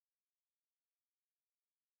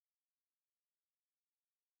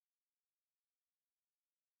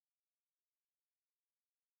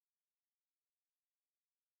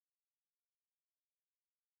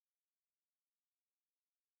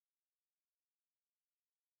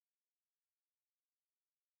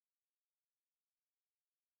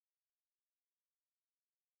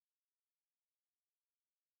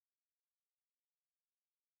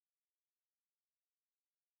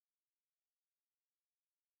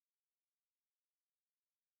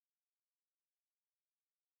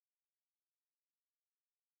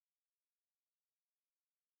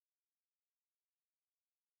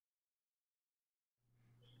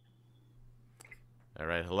All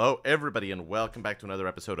right, hello everybody, and welcome back to another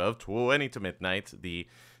episode of 20 to Midnight, the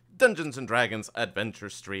Dungeons and Dragons adventure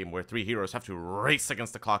stream where three heroes have to race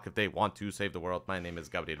against the clock if they want to save the world. My name is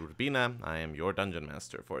Gabriel Urbina. I am your dungeon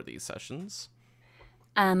master for these sessions.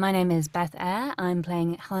 My name is Beth Eyre. I'm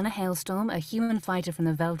playing Helena Hailstorm, a human fighter from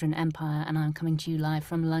the Veldrin Empire, and I'm coming to you live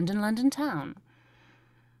from London town.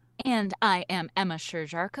 And I am Emma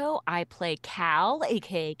Sherr-Ziarko. I play Cal,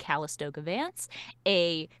 aka Calistoga Vance,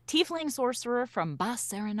 a tiefling sorcerer from Bas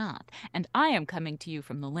Serinath, and I am coming to you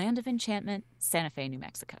from the land of enchantment, Santa Fe, New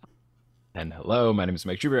Mexico. And hello, my name is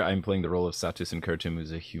Mike Schubert. I'm playing the role of Satus and Kurtum,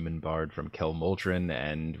 who's a human bard from Kel Moultrin,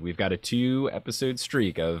 and we've got a 2-episode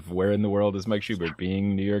streak of Where in the World is Mike Schubert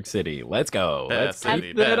being New York City. Let's go. Let's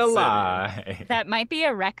keep it alive. That might be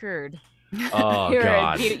a record. Oh,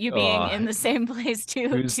 God. You being in the same place too.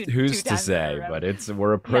 Who's to say? But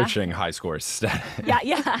we're approaching high score status.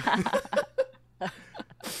 Yeah.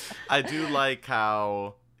 I do like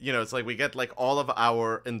how, it's like we get like all of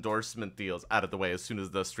our endorsement deals out of the way as soon as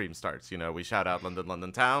the stream starts. We shout out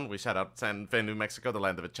London town, we shout out Santa Fe, New Mexico, the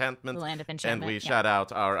land of enchantment. And we shout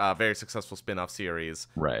out our very successful spin-off series,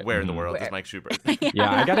 right? Where in the World is Mike Schubert? Yeah,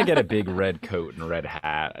 I gotta get a big red coat and red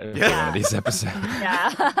hat for one of these episodes.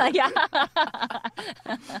 Yeah.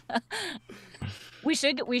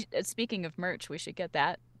 Speaking of merch, we should get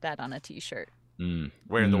that on a t-shirt.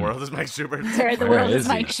 Where in the world is Mike Schubert? Where in the world is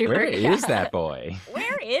Mike Schubert? Where is that boy?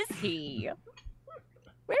 Where is he?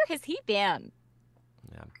 Where has he been?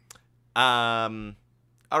 Yeah.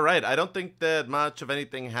 All right. I don't think that much of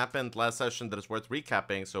anything happened last session that is worth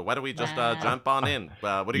recapping. So why don't we just jump on in?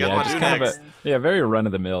 What do you guys want to do next? Very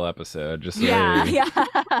run-of-the-mill episode. Just very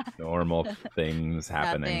normal things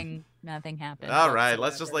happening. Nothing happened. All right,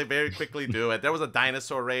 let's just very quickly do it. There was a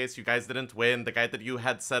dinosaur race. You guys didn't win. The guy that you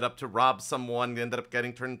had set up to rob someone ended up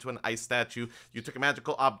getting turned into an ice statue. You took a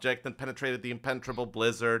magical object and penetrated the impenetrable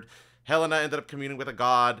blizzard. Helena ended up communing with a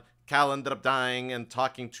god. Cal ended up dying and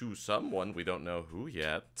talking to someone. We don't know who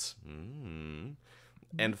yet.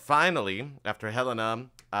 And finally, after Helena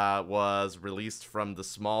was released from the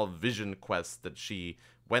small vision quest that she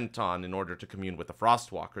went on in order to commune with the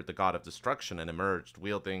Frostwalker, the god of destruction, and emerged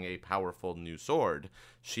wielding a powerful new sword,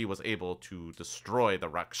 she was able to destroy the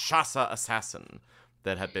Rakshasa assassin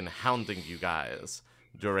that had been hounding you guys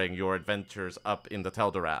during your adventures up in the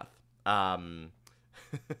Teldorath. And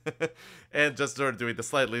just sort of doing the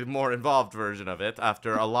slightly more involved version of it,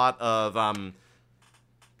 after a lot of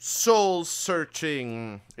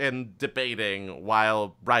soul-searching and debating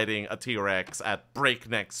while riding a T-Rex at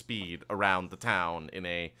breakneck speed around the town in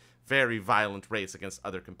a very violent race against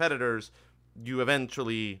other competitors, you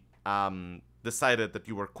eventually decided that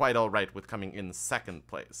you were quite all right with coming in second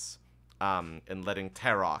place and letting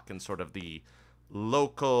Tarok and sort of the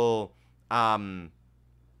local kind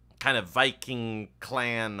of Viking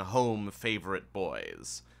clan home favorite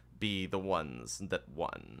boys be the ones that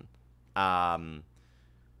won.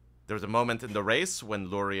 There was a moment in the race when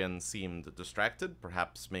Lurian seemed distracted,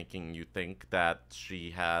 perhaps making you think that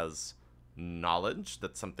she has knowledge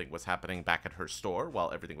that something was happening back at her store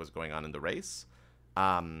while everything was going on in the race.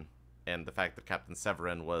 And the fact that Captain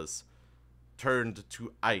Severin was turned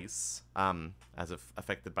to ice, as if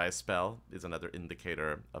affected by a spell, is another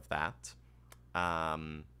indicator of that.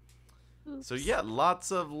 So yeah,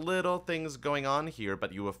 lots of little things going on here,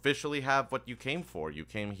 but you officially have what you came for. You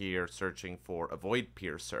came here searching for a Void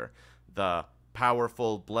Piercer, the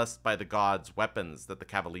powerful, blessed by the gods weapons that the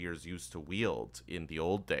Cavaliers used to wield in the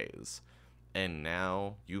old days. And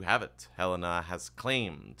now you have it. Helena has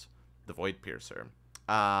claimed the Void Piercer.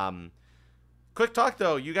 Quick talk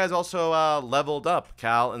though, you guys also leveled up.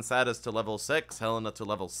 Cal and Satus to level 6, Helena to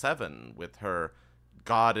level 7 with her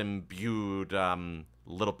god-imbued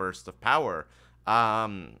little burst of power.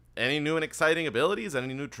 Any new and exciting abilities?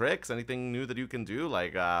 Any new tricks? Anything new that you can do?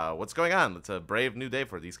 Like, what's going on? It's a brave new day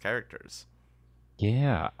for these characters.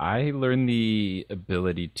 Yeah, I learned the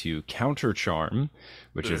ability to counter charm,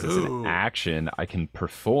 which is as an action I can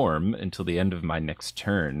perform until the end of my next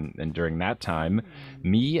turn. And during that time,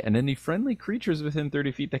 me and any friendly creatures within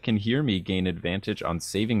 30 feet that can hear me gain advantage on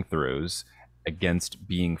saving throws against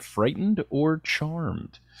being frightened or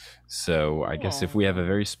charmed. So I guess if we have a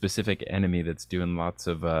very specific enemy that's doing lots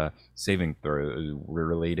of saving throw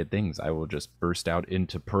related things, I will just burst out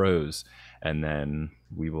into prose and then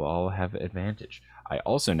we will all have advantage. I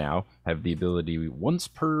also now have the ability once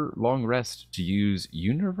per long rest to use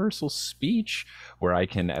universal speech, where I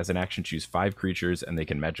can as an action choose 5 creatures and they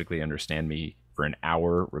can magically understand me for an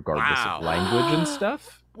hour regardless of language and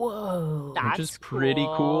stuff. Whoa, which is pretty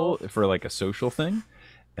cool for like a social thing.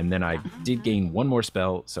 And then I did gain one more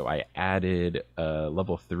spell, so I added a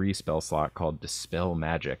level 3 spell slot called Dispel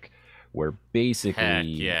Magic, where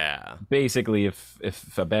basically,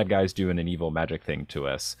 if a bad guy's doing an evil magic thing to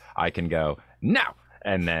us, I can go, no!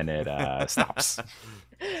 And then it stops.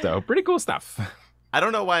 So, pretty cool stuff. I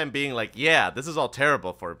don't know why I'm being like, yeah, this is all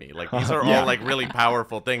terrible for me. Like, these are all, like, really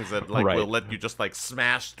powerful things that, like, will let you just, like,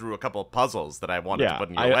 smash through a couple of puzzles that I wanted to put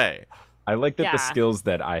in your way. I like that the skills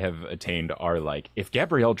that I have attained are, like, if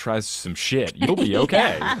Gabriel tries some shit, you'll be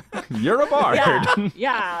okay. You're a bard.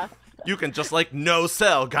 Yeah. You can just, like,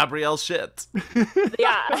 no-sell Gabriel's shit.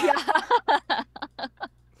 Yeah.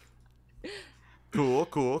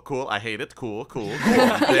 Cool. I hate it. Cool.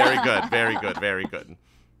 Very good.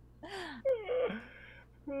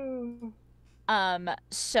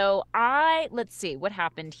 So let's see what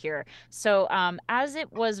happened here. So, as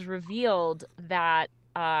it was revealed that,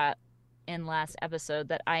 in last episode,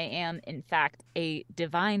 that I am in fact a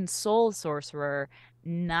divine soul sorcerer,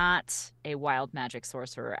 not a wild magic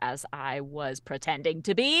sorcerer as I was pretending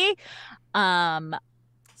to be.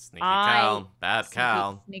 Sneaky Cal, bad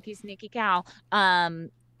Cal. Sneaky Cal.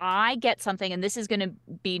 I get something, and this is going to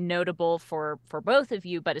be notable for both of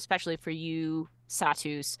you, but especially for you,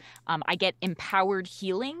 Satus. I get empowered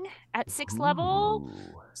healing at 6th level.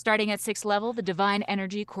 Starting at 6th level, the divine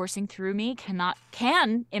energy coursing through me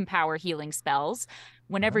can empower healing spells.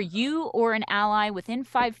 Whenever you or an ally within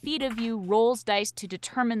 5 feet of you rolls dice to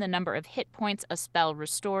determine the number of hit points a spell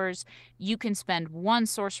restores, you can spend 1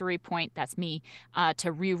 sorcery point, that's me,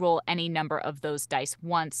 to reroll any number of those dice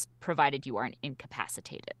once, provided you aren't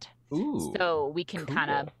incapacitated. Ooh, so we can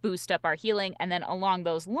kind of boost up our healing. And then along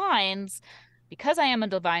those lines, because I am a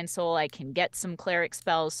divine soul, I can get some cleric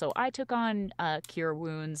spells. So I took on Cure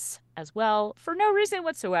Wounds as well for no reason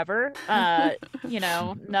whatsoever.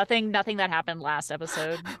 Nothing that happened last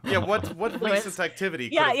episode. Yeah, what recent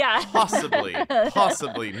activity could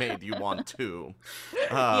possibly made you want to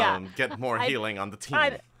get more healing on the team?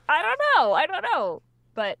 I don't know.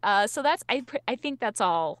 But so that's I think that's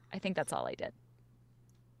all. I think that's all I did.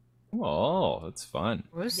 Oh, that's fun.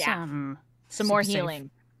 Awesome. Some more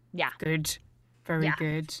healing. Yeah. Good. Very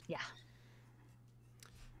good. Yeah.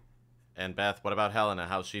 And Beth, what about Helena?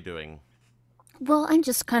 How's she doing? Well, I'm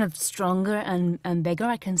just kind of stronger and bigger.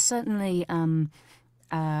 I can certainly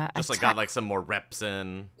got like some more reps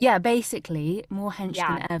in. Yeah, basically more hench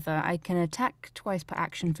than ever. I can attack twice per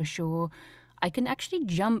action for sure. I can actually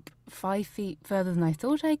jump 5 feet further than I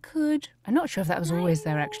thought I could. I'm not sure if that was always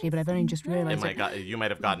there actually, but I've only just realized you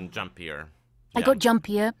might have gotten jumpier. I got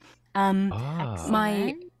jumpier.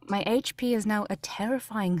 My HP is now a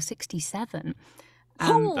terrifying 67.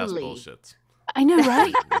 Holy! That's bullshit. I know,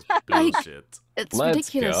 right? Bullshit. It's Let's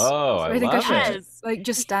ridiculous. Go. I think love I should it.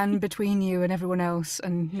 just stand between you and everyone else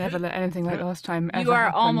and never let anything like last time ever You are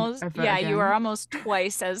happen almost ever again. you are almost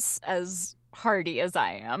twice as hardy as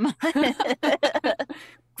I am.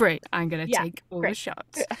 Great. I'm gonna take all the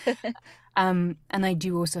shots. And I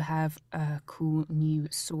do also have a cool new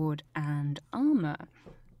sword and armor,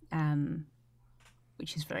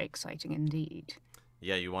 which is very exciting indeed.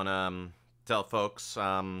 Yeah, you wanna tell folks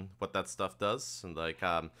what that stuff does? And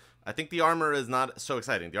I think the armor is not so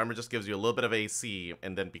exciting. The armor just gives you a little bit of AC,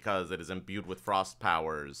 and then because it is imbued with frost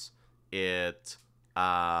powers, it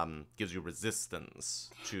gives you resistance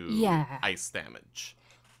to ice damage.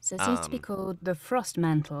 So it seems to be called the Frost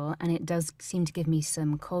Mantle, and it does seem to give me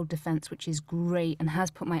some cold defense, which is great, and has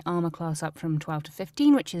put my armor class up from 12 to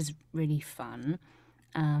 15, which is really fun.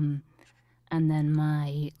 And then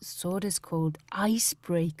my sword is called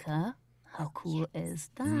Icebreaker. How cool is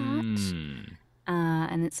that?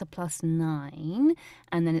 And it's a +9,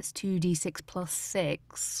 and then it's 2d6 plus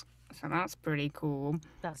 6. So that's pretty cool.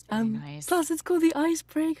 That's pretty nice. Plus, it's called the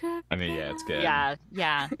Icebreaker. I mean, yeah, it's good.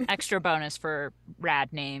 Yeah. Extra bonus for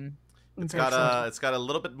rad name. It's got a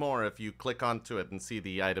little bit more. If you click onto it and see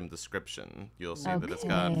the item description, you'll see that it's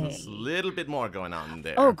got a little bit more going on in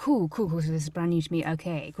there. Oh, cool. So this is brand new to me.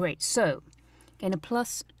 Okay, great. So, gain a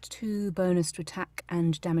 +2 bonus to attack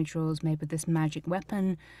and damage rolls made with this magic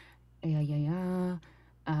weapon.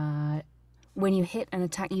 When you hit an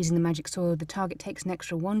attack using the magic sword, the target takes an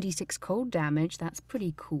extra 1d6 cold damage. That's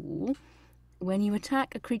pretty cool. When you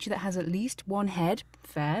attack a creature that has at least one head,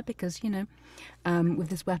 fair, because, with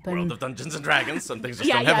this weapon... World of Dungeons and Dragons, some things just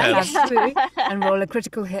don't have heads. And roll a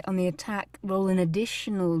critical hit on the attack, roll an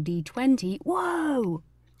additional d20. Whoa!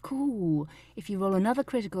 Cool. If you roll another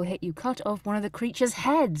critical hit, you cut off one of the creature's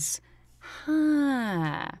heads.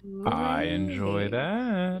 I enjoy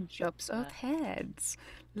that. Chops off heads.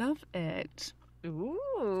 Love it.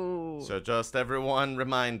 Ooh. So just everyone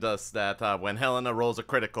remind us that when Helena rolls a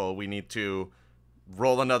critical, we need to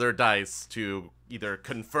roll another dice to either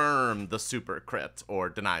confirm the super crit or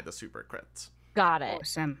deny the super crit. Got it.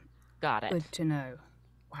 Awesome. Got it. Good to know.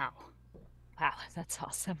 Wow. Wow, that's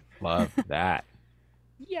awesome. Love that.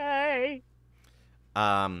 Yay!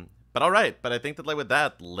 But all right, but I think that like with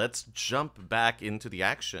that, let's jump back into the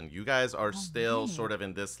action. You guys are still sort of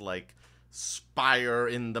in this like spire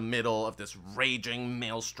in the middle of this raging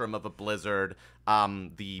maelstrom of a blizzard.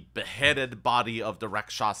 The beheaded body of the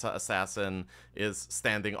Rakshasa assassin is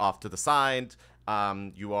standing off to the side.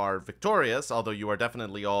 You are victorious, although you are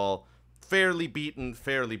definitely all fairly beaten,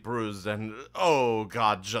 fairly bruised, and oh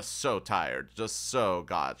god, just so tired. Just so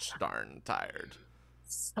gosh darn tired.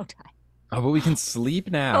 So tired. Oh, but we can sleep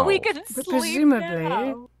now. Oh, we can sleep presumably.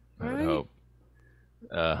 now. I would Right? hope.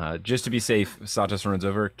 Just to be safe, Satus runs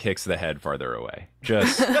over, kicks the head farther away.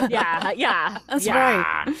 Just, Yeah. That's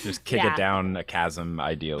yeah. right. just kick Yeah. it down a chasm.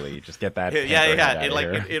 Ideally, just get that. Yeah. panther head It out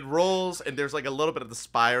of here. it rolls, and there's like a little bit of the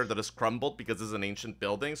spire that has crumbled because this is an ancient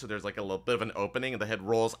building. So there's like a little bit of an opening, and the head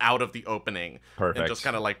rolls out of the opening Perfect. and just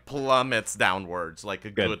kind of like plummets downwards, like a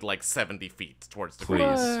Good. good like 70 feet towards the Please.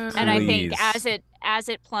 ground. Whoa. And I think Please. as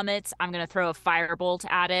it plummets, I'm gonna throw a firebolt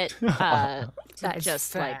at it. That is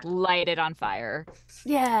Just fair. like light it on fire.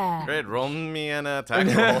 Yeah. Great, roll me an attack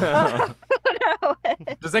roll. No,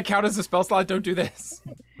 Does that count as a spell slot? Don't do this.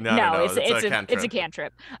 No, it's a a cantrip.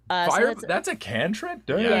 cantrip. Fire. So That's a cantrip.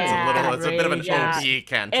 Damn. Yeah, it's a bit of an Yeah. OP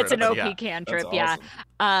cantrip. it's an but OP yeah. cantrip, That's yeah.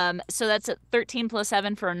 awesome. So that's a 13 plus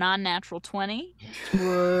 7 for a non-natural 20.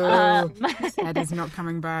 Whoa. This Head is not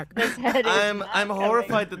coming back. head is I'm not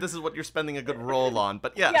horrified that this is what you're spending a good roll on,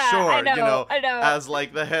 but yeah, Yeah, sure, I know. as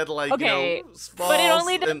like the head like Okay, falls, but and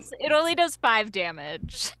it only does 5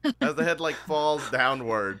 damage. as the head like falls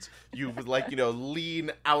downwards, you would like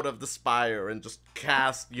lean out of the spire and just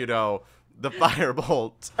cast the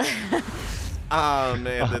firebolt. And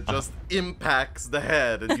it just impacts the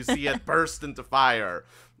head, and you see it burst into fire,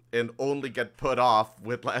 and only get put off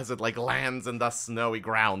as it like lands in the snowy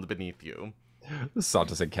ground beneath you.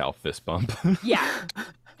 Satus and Cal fist bump. Yeah.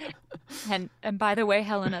 And by the way,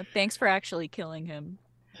 Helena, thanks for actually killing him.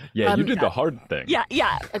 Yeah, you did the hard thing. Yeah.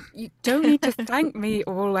 You don't need to thank me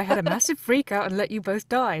all. I had a massive freak out and let you both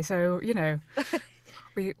die. So,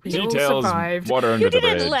 we all Details, survived. water under You the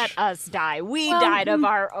didn't bridge. let us die. We Well, died of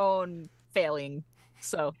our own failing.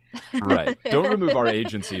 So Right. Don't remove our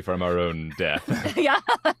agency from our own death. yeah.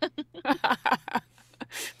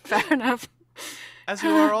 Fair enough. As you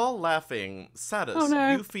are all laughing, Satus, Oh,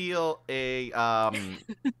 no. you feel a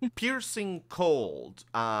piercing cold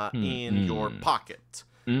in your pocket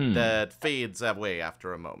that fades away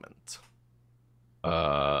after a moment.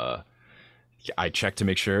 I check to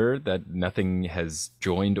make sure that nothing has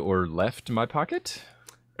joined or left my pocket.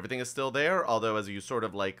 Everything is still there, although as you sort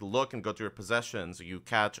of like look and go through your possessions, you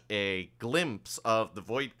catch a glimpse of the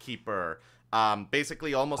Void Keeper.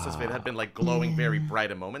 Basically almost as if it had been like glowing very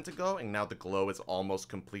bright a moment ago, and now the glow is almost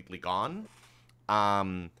completely gone.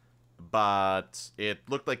 But it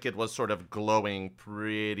looked like it was sort of glowing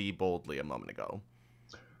pretty boldly a moment ago.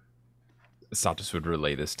 Satus would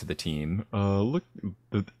relay this to the team. Look,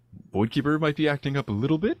 the Voidkeeper might be acting up a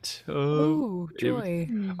little bit. Ooh, joy.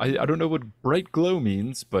 I don't know what bright glow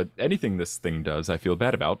means, but anything this thing does, I feel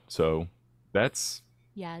bad about. So that's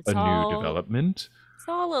Yeah, it's a all new development. It's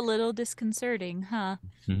all a little disconcerting, huh?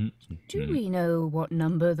 Do we know what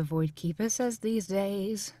number the Void Keeper says these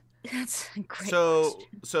days? That's a great So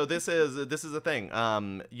question. this is a thing.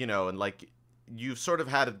 And like you've sort of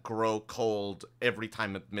had it grow cold every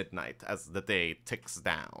time at midnight as the day ticks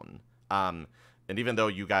down. And even though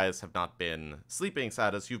you guys have not been sleeping,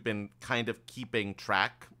 Satus, you've been kind of keeping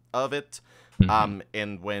track of it.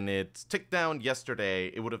 And when it ticked down yesterday,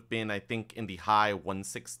 it would have been, I think, in the high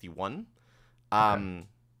 161.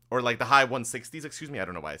 Or like the high 160s, excuse me. I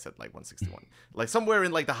don't know why I said like 161. Like somewhere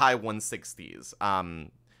in like the high 160s.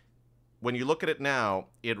 When you look at it now,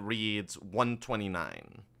 it reads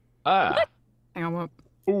 129. Ah. Hang on, what?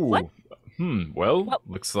 Ooh. What? Well, What?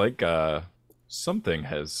 looks like something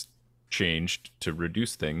has changed to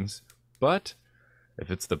reduce things. But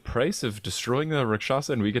if it's the price of destroying the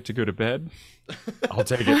Rakshasa and we get to go to bed, I'll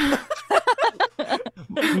take it.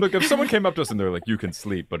 Look, if someone came up to us and they're like, "You can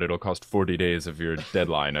sleep, but it'll cost 40 days of your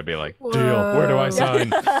deadline," I'd be like, "Deal. Where do I Whoa.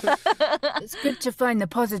 sign?" It's good to find the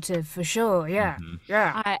positive for sure. Yeah,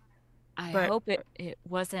 yeah. I But- hope it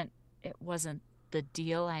wasn't the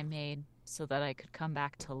deal I made so that I could come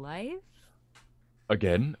back to life.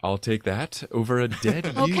 Again, I'll take that over a dead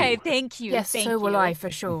you. Okay, thank you. Yes, thank so will you. I for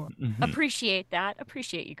sure. Appreciate that.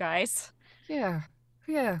 Appreciate you guys. Yeah,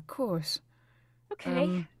 of course.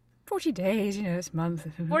 Okay. 40 days, it's a month.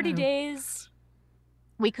 40 days.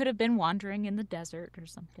 We could have been wandering in the desert or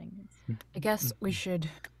something. I guess we should...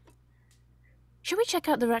 Should we check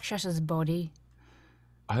out the Rakshasa's body?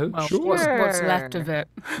 Oh, Well, sure. what's left of it?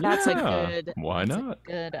 That's a Yeah, good. why that's not? A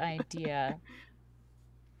good idea.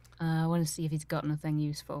 I want to see if he's got anything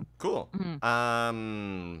useful. Cool.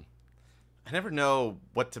 Mhm. I never know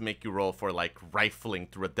what to make you roll for, like, rifling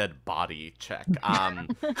through a dead body check.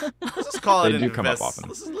 Let's just call it They do come up often.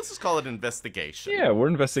 Let's just call it investigation. Yeah, we're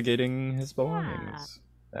investigating his belongings.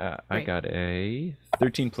 I Great. got a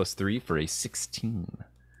 13 plus 3 for a 16.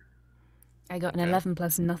 I got an Okay. 11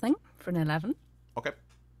 plus nothing for an 11. Okay.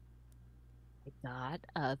 I got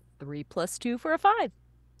a 3 plus 2 for a 5.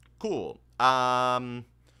 Cool.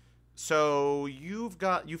 So you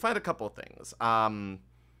find a couple of things.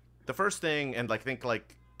 The first thing, and I think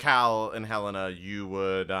like Cal and Helena, you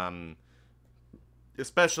would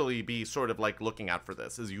especially be sort of like looking out for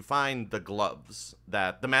this, is you find the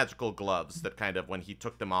magical gloves that kind of, when he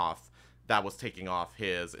took them off, that was taking off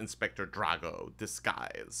his Inspector Drago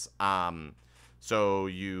disguise. So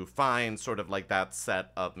you find sort of like that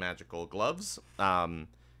set of magical gloves, and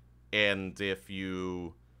if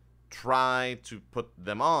you try to put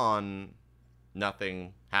them on,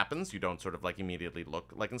 nothing happens. You don't sort of like immediately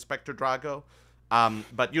look like Inspector Drago.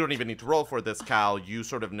 But you don't even need to roll for this, Cal. You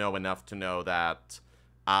sort of know enough to know that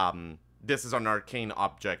this is an arcane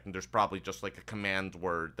object, and there's probably just like a command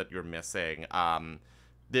word that you're missing.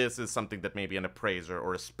 This is something that maybe an appraiser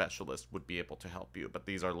or a specialist would be able to help you, but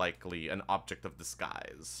these are likely an object of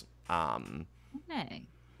disguise. Okay.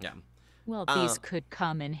 Yeah. Well, these could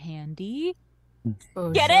come in handy.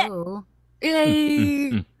 Oh, Get it?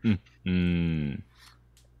 Yay! Mm.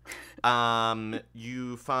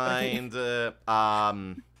 You find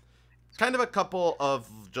kind of a couple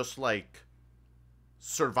of just like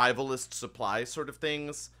survivalist supply sort of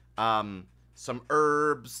things. Some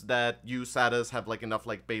herbs that you, Satus, have like enough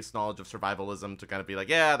like base knowledge of survivalism to kind of be like,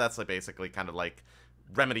 yeah, that's like basically kind of like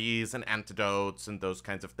remedies and antidotes and those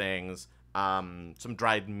kinds of things. Some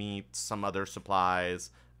dried meat, some other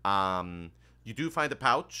supplies. You do find a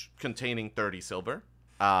pouch containing 30 silver.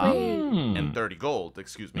 And 30 gold,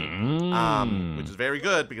 excuse me. Which is very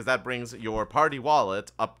good because that brings your party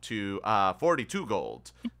wallet up to 42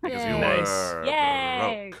 gold. Because you Yay. were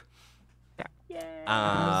Yay. broke. Yay.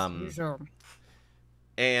 As usual.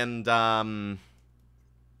 And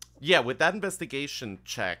yeah, with that investigation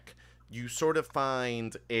check, you sort of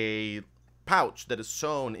find a pouch that is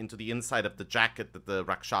sewn into the inside of the jacket that the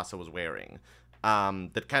Rakshasa was wearing.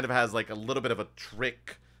 That kind of has like a little bit of a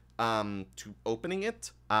trick to opening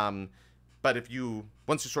it. But once you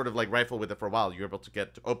sort of like rifle with it for a while, you're able to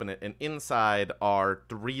get to open it, and inside are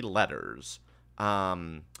 3 letters.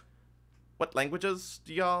 What languages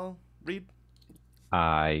do y'all read?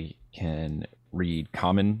 I can read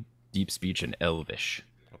Common, Deep Speech, and Elvish.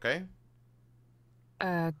 Okay.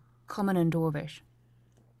 Common and Dwarvish.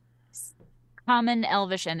 Common,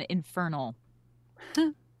 Elvish, and Infernal.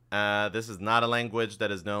 This is not a language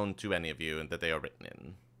that is known to any of you and that they are written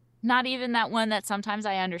in. Not even that one that sometimes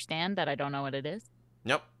I understand that I don't know what it is.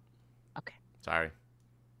 Nope. Okay. Sorry.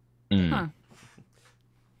 Huh.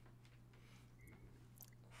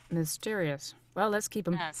 Mysterious. Well, let's keep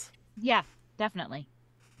them. Yes. Yeah, definitely.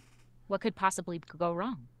 What could possibly go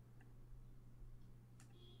wrong?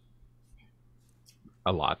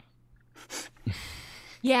 A lot.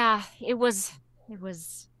 Yeah, it was.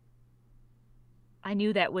 I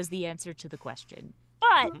knew that was the answer to the question.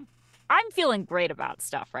 But I'm feeling great about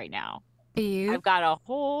stuff right now. You? I've got a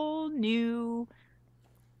whole new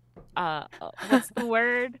what's the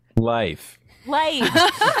word? Life. Life.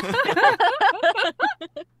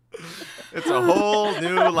 It's a whole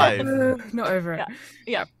new life. Not over it.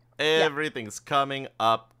 Yeah. Everything's coming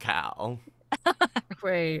up, Cal.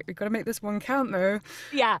 Wait, we gotta make this one count though.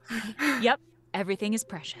 Yeah. Yep. Everything is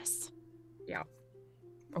precious.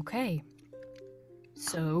 Okay.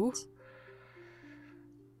 So,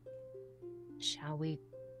 Shall we?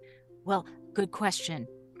 Well, good question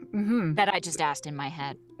mm-hmm. that I just asked in my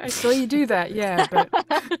head. I saw you do that, yeah, but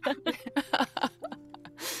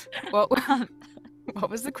what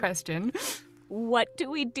was the question? What do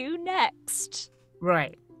we do next?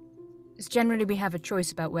 Right. It's generally we have a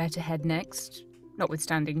choice about where to head next,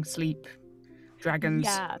 notwithstanding sleep, dragons,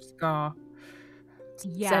 Yeah. Scar,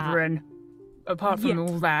 Yeah. Severin. Apart from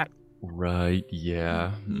all that, Right,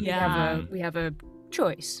 yeah. Yeah. we have a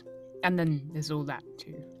choice, and then there's all that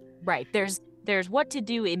too. Right. There's what to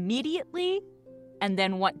do immediately, and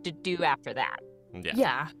then what to do after that. Yeah.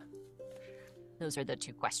 Yeah, Those are the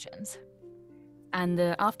 2 questions. and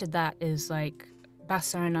after that is like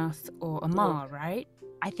Bas Serinath or Amar, right?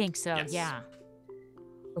 I think so. Yes. Yeah.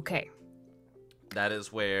 Okay. That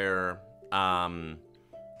is where the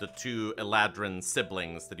two Eladrin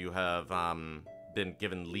siblings that you have been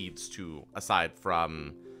given leads to, aside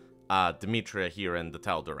from Demetria here in the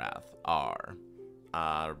Teldorath, are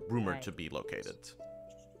rumored to be located.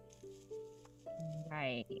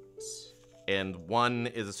 Right. And one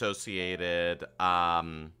is associated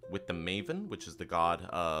with the Maven, which is the god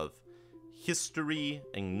of history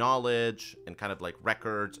and knowledge and kind of like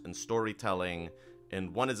records and storytelling.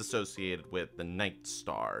 And one is associated with the Night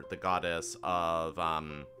Star, the goddess of,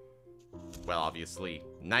 well, obviously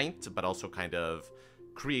night, but also kind of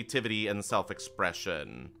creativity and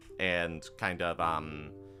self-expression and kind of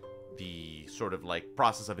the sort of like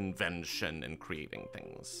process of invention and creating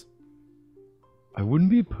things. I wouldn't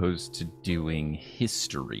be opposed to doing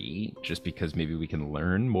history, just because maybe we can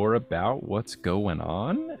learn more about what's going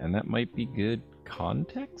on, and that might be good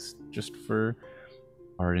context just for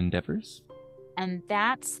our endeavors. And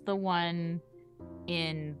that's the one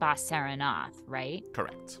in Bas Serinath, right?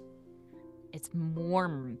 Correct. It's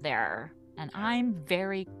warm there, and I'm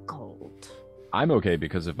very cold. I'm okay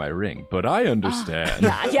because of my ring, but I understand.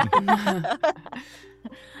 Yeah.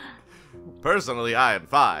 Personally, I am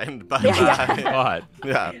fine, but But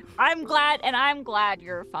yeah. I'm glad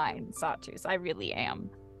you're fine, Satus. I really am.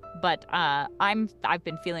 But I've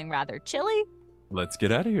been feeling rather chilly. let's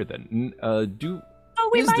get out of here then. Oh,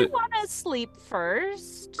 we Is might the- want to sleep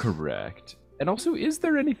first. Correct. And also, is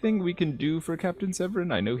there anything we can do for Captain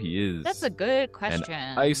Severin? I know he is That's a good an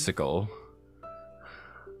question. icicle.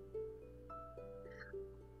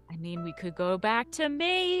 I mean, we could go back to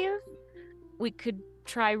Maeve. We could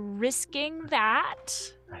try risking that.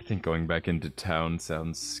 I think going back into town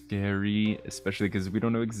sounds scary, especially because we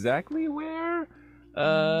don't know exactly where.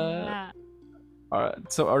 Yeah.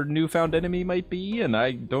 So our newfound enemy might be, and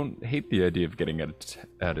I don't hate the idea of getting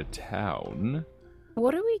out of town.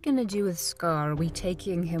 What are we gonna do with Scar? Are we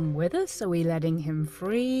taking him with us? Are we letting him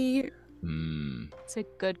free? It's a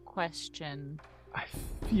good question. I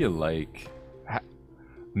feel like,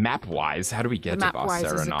 map-wise, how do we get to Bas Map-wise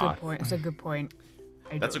is a good Serinath? point. It's a good point.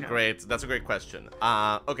 That's a great question.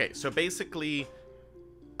 Okay, so basically,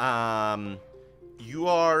 you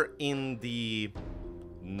are in the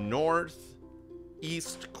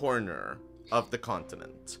northeast corner of the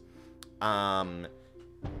continent.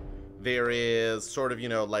 There is sort of,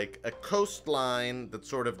 like a coastline that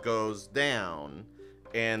sort of goes down,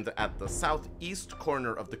 and at the southeast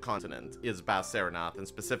corner of the continent is Bas Serinath, and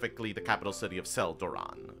specifically the capital city of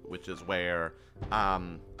Teldorath, which is where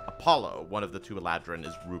Apollo, one of the two Eladrin,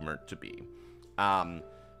 is rumored to be.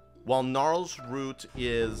 While Gnarl's Root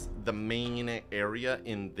is the main area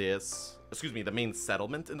in this, the main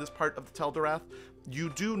settlement in this part of the Teldorath, you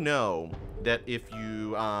do know that if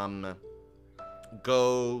you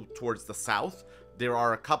go towards the south, there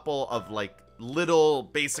are a couple of little,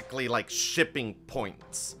 basically shipping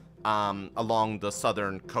points along the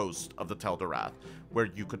southern coast of the Teldorath, where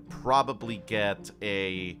you could probably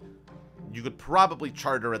charter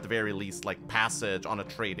at the very least passage on a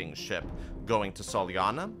trading ship going to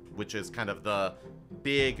Soliana, which is kind of the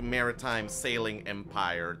big maritime sailing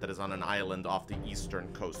empire that is on an island off the eastern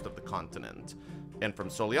coast of the continent. And from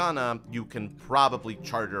Soliana, you can probably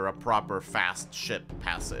charter a proper fast ship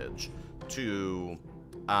passage to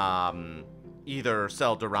either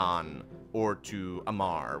Teldorath or to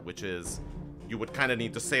Amar, which is, you would kind of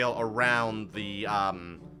need to sail around the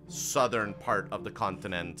southern part of the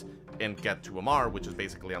continent and get to Amar, which is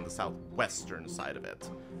basically on the southwestern side of it.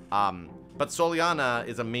 But Soliana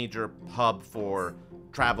is a major hub for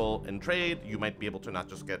travel and trade. You might be able to not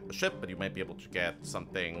just get a ship, but you might be able to get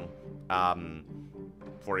something,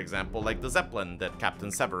 for example, like the Zeppelin that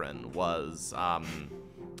Captain Severin was,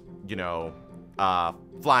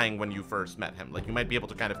 flying when you first met him. You might be able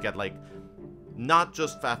to kind of get, not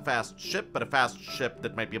just a fast ship, but a fast ship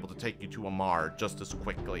that might be able to take you to Amar just as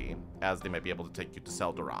quickly as they might be able to take you to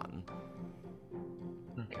Teldorath.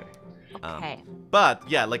 Okay. Okay. But,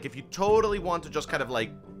 yeah, if you totally want to just kind of,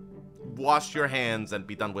 wash your hands and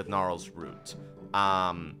be done with Gnarl's Root,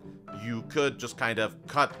 you could just kind of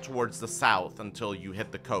cut towards the south until you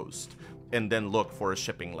hit the coast, and then look for a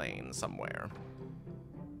shipping lane somewhere.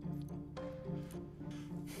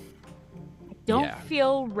 Don't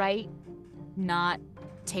feel right not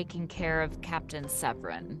taking care of Captain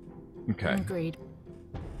Severin. Okay. Agreed.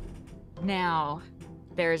 Now,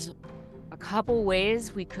 there's a couple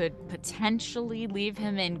ways we could potentially leave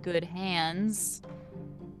him in good hands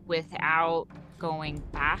without going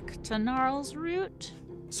back to Gnarl's Root.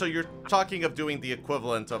 So you're talking of doing the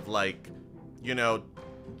equivalent of,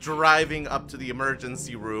 driving up to the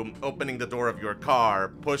emergency room, opening the door of your car,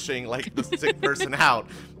 pushing like the sick person out,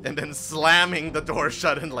 and then slamming the door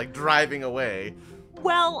shut and like driving away.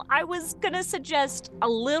 Well, I was gonna suggest a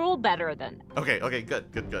little better than that. Okay,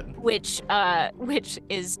 good. Which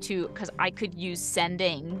is to, because I could use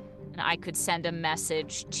sending, and I could send a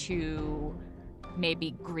message to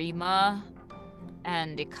maybe Grima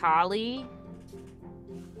and Ikali,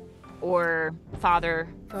 or Father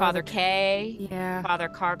K, Yeah. Father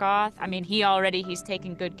Kargoth. I mean, he's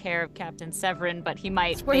taking good care of Captain Severin, but he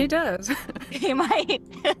might. That's what he does. He might.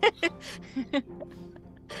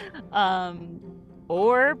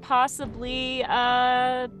 Or possibly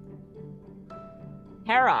Tarok.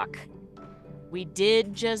 We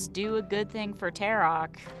did just do a good thing for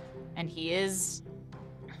Tarok, and he is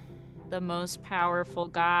the most powerful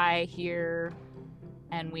guy here,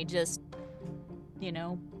 and we just,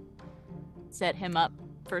 set him up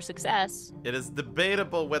for success. It is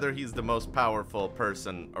debatable whether he's the most powerful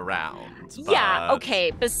person around. Yeah, but-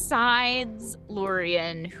 okay, besides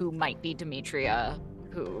Lorien, who might be Demetria,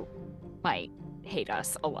 who might hate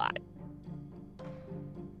us a lot.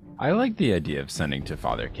 I like the idea of sending to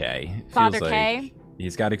Father K. Father Feels K? like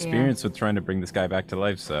he's got experience with trying to bring this guy back to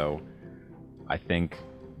life, so I think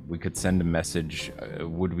we could send a message.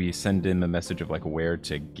 Would we send him a message of like where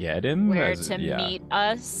to get him? Where to meet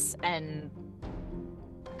us, and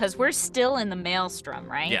because we're still in the maelstrom,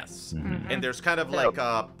 right? Yes. Mhm. And there's kind of like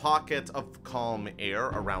a pocket of calm air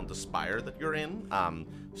around the spire that you're in.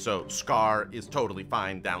 So Scar is totally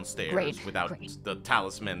fine downstairs Great, without great. the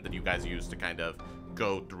talisman that you guys use to kind of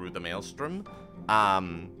go through the maelstrom.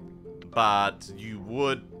 But you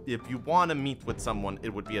would, if you want to meet with someone,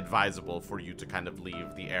 it would be advisable for you to kind of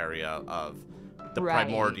leave the area of the Right.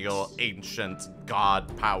 primordial, ancient,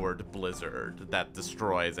 god-powered blizzard that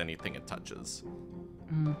destroys anything it touches.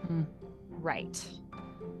 Mm-hmm. Right.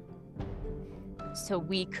 So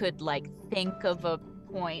we could think of a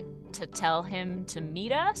point to tell him to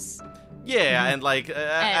meet us. Yeah, and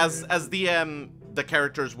as And- the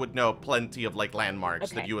characters would know plenty of landmarks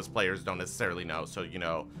that Okay. you as players don't necessarily know. So if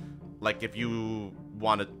you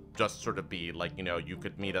want to just sort of be you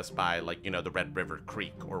could meet us by the Red River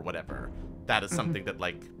Creek or whatever. That is something that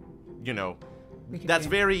We could that's do.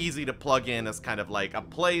 very easy to plug in as kind of like a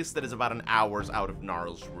place that is about an hour's out of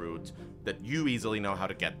Gnarl's route that you easily know how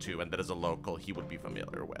to get to, and that as a local he would be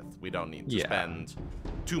familiar with. We don't need to Yeah. spend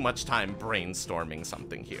too much time brainstorming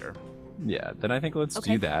something here. Yeah, then I think let's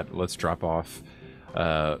Okay. do that. Let's drop off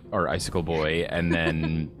our icicle boy and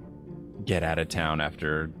then get out of town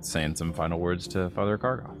after saying some final words to Father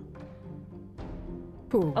Kargoth.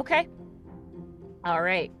 Cool. Okay. All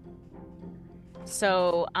right.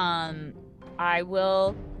 So, I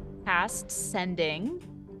will cast sending,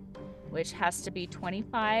 which has to be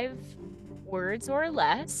 25 words or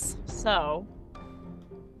less. So,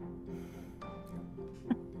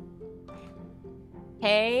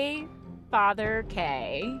 hey, Father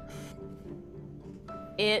K.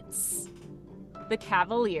 It's the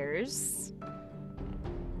Cavaliers.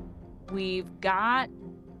 We've got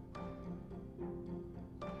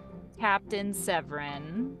Captain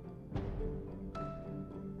Severin.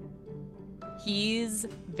 He's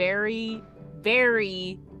very,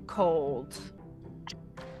 very cold.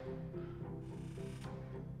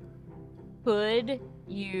 Could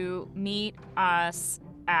you meet us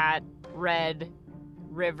at Red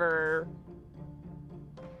River?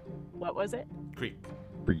 What was it? Creek.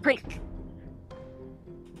 Creek.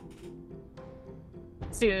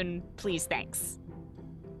 Soon, please, thanks.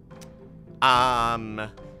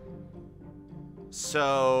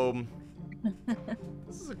 So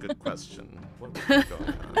this is a good question. What was going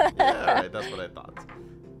on? Yeah, all right, that's what I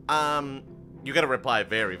thought. You gotta reply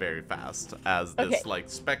very, very fast as this Okay.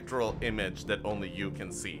 spectral image that only you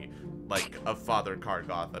can see, of Father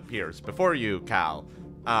Kargoth appears before you, Cal.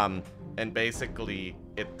 And basically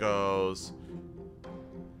it goes,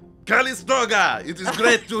 Calistoga, it is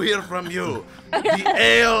great to hear from you. The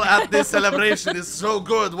ale at this celebration is so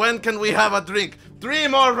good. When can we have a drink? 3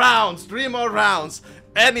 more rounds, 3 more rounds.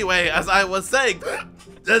 Anyway, as I was saying,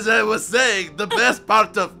 the best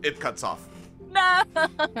part of it cuts off. No.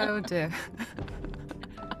 Oh dear.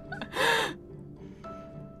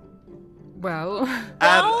 Well,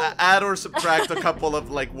 Add or subtract a couple of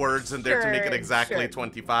words in there to make it Sure, exactly sure,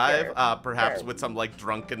 25. sure, Perhaps sure. with some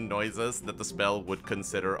drunken noises that the spell would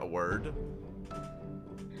consider a word.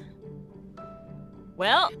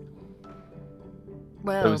 Well,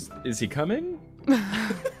 well. Is he coming?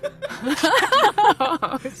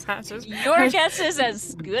 Satus. your guess is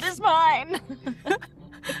as good as mine.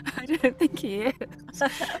 I don't think he is.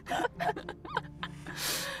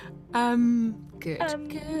 Good.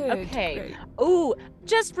 Good. Okay. Great. Oh,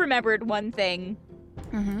 just remembered one thing.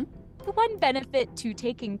 Mm-hmm. The one benefit to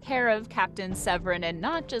taking care of Captain Severin and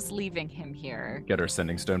not just leaving him here. Get our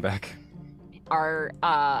sending stone back. Our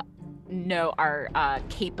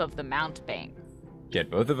Cape of the Mountebank. Get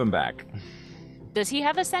both of them back. Does he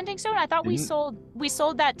have a sending stone? I thought we Didn't-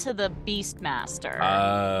 sold that to the Beastmaster.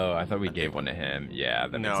 Oh, I thought we gave one to him. Yeah,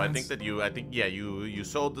 that No, makes I sense. think that you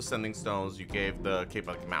sold the sending stones. You gave the Cape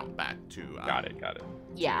of the Mount back to. Got it.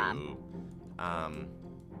 yeah. To,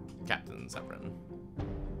 Captain Severin.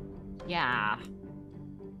 Yeah.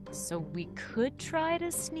 So we could try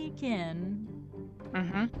to sneak in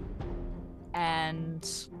Mm-hmm.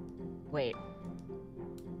 and wait.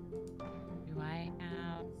 Do I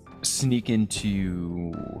have Sneak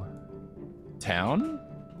into town?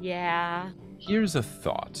 Yeah. Here's a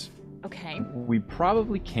thought. Okay. We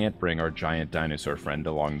probably can't bring our giant dinosaur friend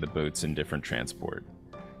along the boats in different transport.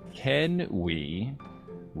 Can we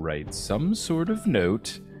write some sort of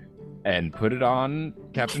note and put it on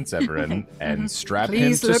Captain Severin and strap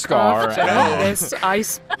Please him to look Scar after and, this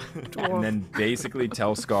ice and dwarf. then basically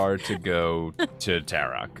tell Scar to go to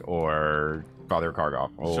Tarak or Father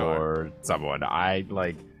Kargoff or Sure. someone.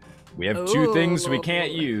 We have two things we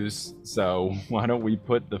can't Ooh. use, so why don't we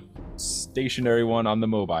put the stationary one on the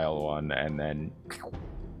mobile one and then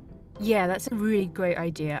Yeah, that's a really great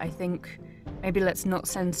idea. I think maybe let's not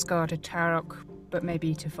send Scar to Tarok, but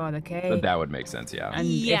maybe to Father K. that would make sense, yeah. And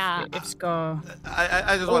Yeah. if Scar...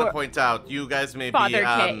 I just want to Or- point out, you guys may Father be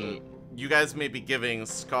K. you guys may be giving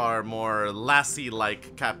Scar more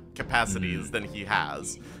lassie-like capacities than he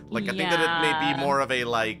has. Like I think that it may Yeah. be more of a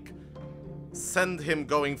send him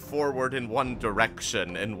going forward in one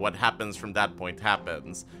direction, and what happens from that point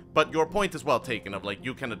happens. But your point is well taken of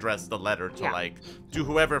you can address the letter to Yeah. to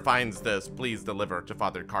whoever finds this, please deliver to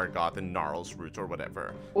Father Kargoth in Gnarl's route or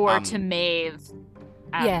whatever. Or to Maeve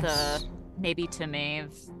at Yes. maybe to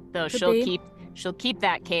Maeve. Though Could she'll be. keep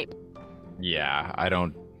that cape. Yeah, I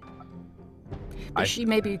don't. But she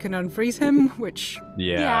maybe can unfreeze him, which...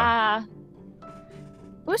 Yeah.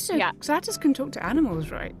 Also, Yeah. Satus can talk to animals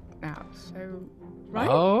right now, so... Right?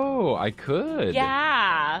 Oh, I could.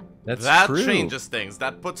 Yeah. That's that true. changes things.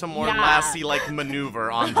 That puts a more Yeah. lassie-like maneuver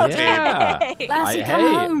on the table. Yeah. Lassie, I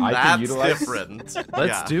come home. can That's utilize. different. Let's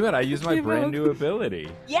Yeah. do it. I use my Give brand up. new ability.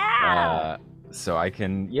 Yeah. So I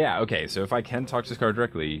can. Yeah. Okay. So if I can talk to Scar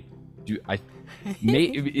directly,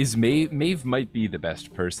 Maeve might be the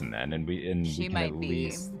best person then, and we She can might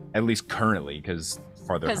be. at least currently, because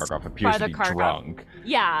Father 'Cause Kargoff appears to Father be Kargoff- drunk.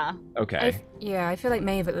 Yeah. Okay. I feel like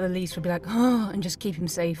Maeve at the least would be like, oh, and just keep him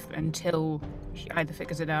safe until she either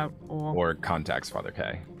figures it out or... Or contacts Father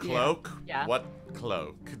K. Cloak? Yeah. What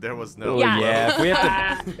cloak? There was no Oh Yeah. yeah. If we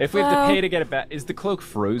have to, if we have Well- to pay to get it back, is the cloak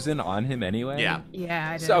frozen on him anyway? Yeah.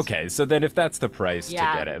 Yeah, it is. So, okay, so then if that's the price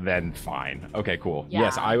Yeah. to get it, then fine. Okay, cool. Yeah.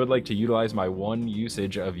 Yes, I would like to utilize my one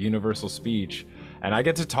usage of universal speech, and I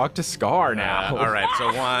get to talk to Scar now. All right,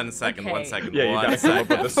 so one second. Okay. Yeah, you one gotta come up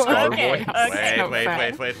with a Scar Okay, voice. okay. Not Wait,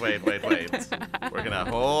 bad. wait. We're gonna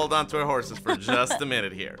hold on to our horses for just a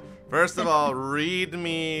minute here. First of all, read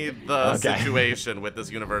me the Okay. situation with this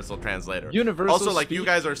universal translator. Universal Also, you speech-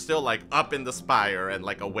 guys are still up in the spire and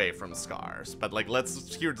away from Scars, but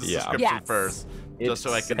let's hear the Yeah. description Yes. first, It just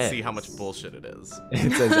so I can see how much says- bullshit it is.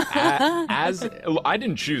 It says, as I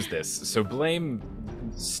didn't choose this, so blame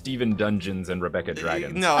Steven Dungeons and Rebecca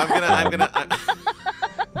Dragons. No,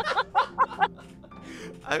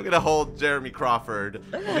 I'm gonna hold Jeremy Crawford,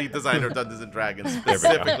 lead designer of Dungeons and Dragons, we go.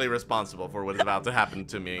 specifically responsible for what is about to happen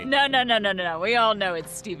to me. No. We all know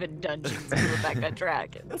it's Stephen Dungeons and Rebecca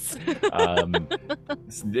Dragons.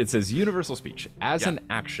 It says universal speech. As Yeah. an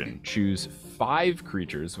action, choose 5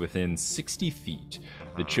 creatures within 60 feet.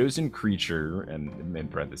 The chosen creature, and in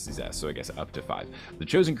parentheses S, so I guess up to 5. The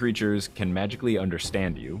chosen creatures can magically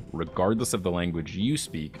understand you, regardless of the language you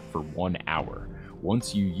speak, for 1 hour.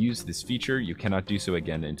 Once you use this feature, you cannot do so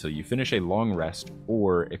again until you finish a long rest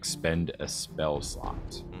or expend a spell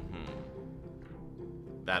slot.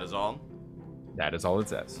 That is all. That is all it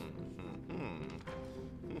says.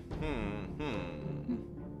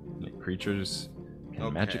 The creatures can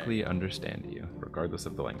Okay. magically understand you, regardless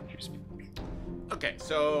of the language you speak. Okay,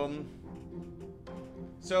 so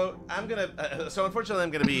I'm gonna. So unfortunately,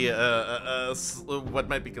 I'm gonna be what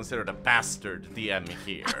might be considered a bastard DM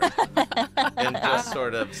here, and just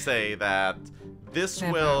sort of say that this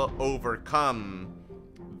Never. will overcome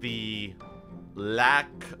the lack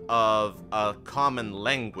of a common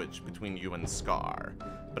language between you and Scar,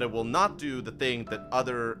 but it will not do the thing that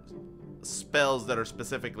other spells that are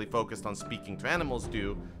specifically focused on speaking to animals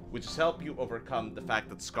do, which is help you overcome the fact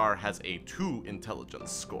that Scar has a 2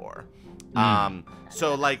 intelligence score.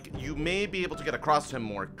 So, like, you may be able to get across to him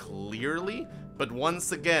more clearly, but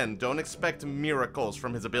once again, don't expect miracles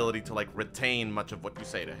from his ability to, like, retain much of what you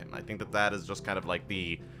say to him. I think that that is just kind of like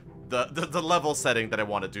the level setting that I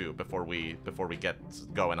want to do before we get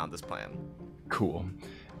going on this plan. Cool.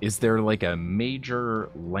 Is there like a major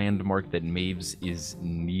landmark that Maves is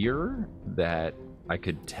near that I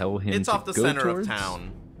could tell him It's to off the go center towards? of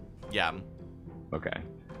town. Yeah. Okay.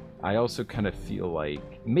 I also kind of feel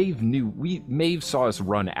like Maeve saw us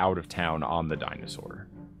run out of town on the dinosaur.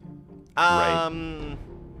 Right?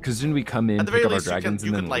 Because didn't we come in, At the pick very up our least, dragons, you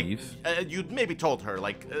and could then like, leave? you'd maybe told her,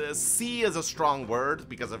 like, see is a strong word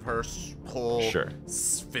because of her whole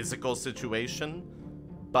physical situation,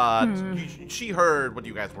 but she heard what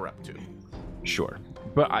you guys were up to. Sure.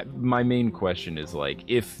 But my main question is, like,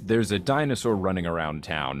 if there's a dinosaur running around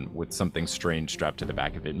town with something strange strapped to the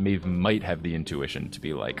back of it, Maeve might have the intuition to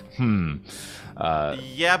be like,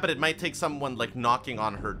 yeah, but it might take someone, like, knocking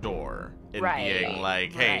on her door and being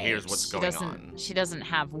like, hey, here's what's going on. She doesn't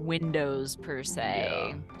have windows, per se.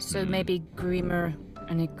 Yeah. So maybe Grimmer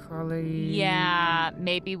and Ecology. Yeah,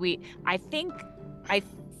 maybe I think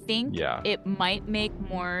it might make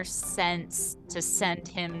more sense to send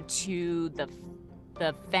him to the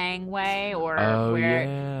Fangway or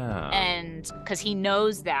and because he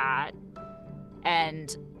knows that,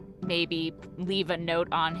 and maybe leave a note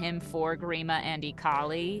on him for Grima and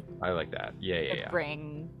Ikali. I like that. Yeah.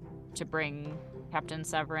 To bring Captain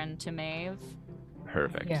Severin to Maeve.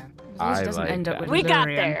 Perfect. Yeah. As long as it doesn't end up with We got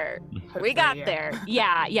Lurian. there. We got there.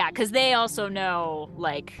 Yeah, because they also know,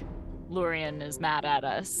 like, Lurian is mad at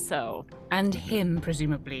us, so. And him,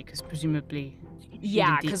 presumably, because presumably.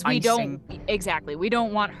 Yeah, because we don't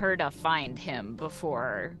want her to find him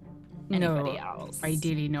before anybody else.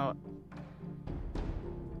 Ideally not.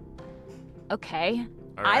 Okay.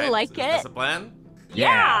 All right. I like Is it. this a plan?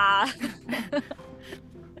 Yeah.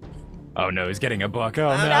 Oh no, he's getting a book. Oh no.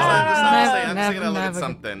 I'm just gonna look at Never.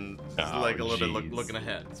 something, like a little bit looking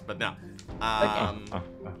ahead. But no.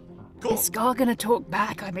 Cool. Is Scar gonna talk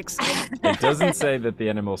back? I'm excited. It doesn't say that the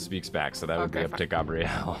animal speaks back, so that would be up to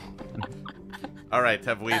Gabriel. All right,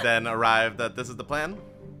 have we then arrived that this is the plan?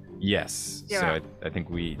 Yes. Yeah. So I think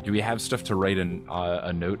do we have stuff to write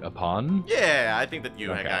a note upon? Yeah, I think that you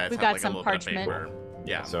guys We've have got like some a little parchment. bit of paper.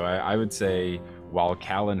 Yeah. So I would say while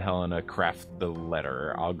Cal and Helena craft the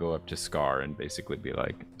letter, I'll go up to Scar and basically be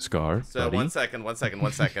like, Scar, So buddy? one second.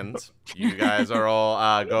 You guys are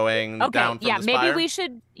all going down from the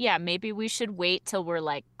spire? Maybe we should wait till we're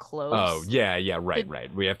like close. Oh, yeah, right.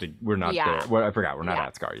 We're not there. Well, I forgot, we're not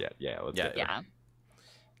at Scar yet. Yeah, let's get there. Yeah.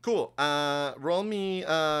 Cool. Roll me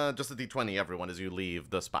just a d20, everyone, as you leave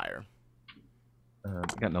the spire.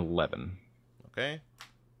 Got an 11. Okay.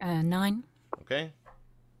 9. Okay.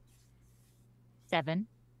 7.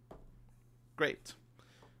 Great.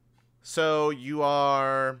 So you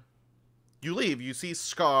leave, you see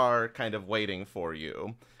Scar kind of waiting for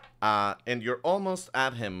you, and you're almost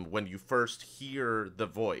at him when you first hear the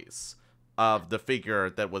voice of the figure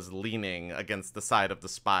that was leaning against the side of the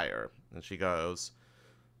spire. And she goes,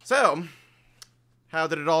 so, how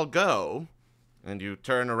did it all go? And you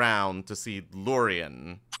turn around to see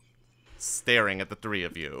Lurian staring at the three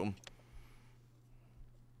of you.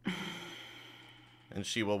 And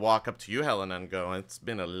she will walk up to you, Helena, and go, it's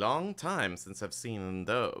been a long time since I've seen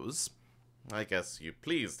those. I guess you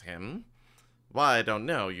pleased him. Why, I don't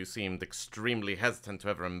know. You seemed extremely hesitant to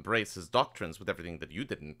ever embrace his doctrines with everything that you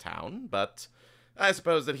did in town, but I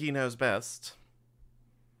suppose that he knows best.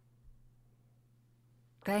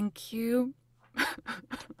 Thank you.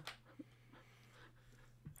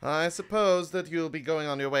 I suppose that you'll be going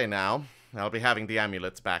on your way now. I'll be having the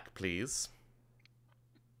amulets back, please.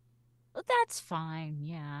 Well, that's fine,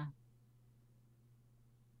 yeah.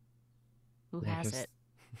 Who has it?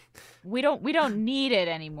 We don't need it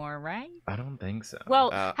anymore, right? I don't think so.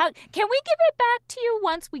 Well, can we give it back to you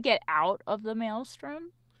once we get out of the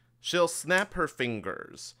maelstrom? She'll snap her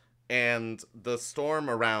fingers, and the storm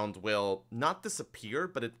around will not disappear,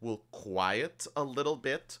 but it will quiet a little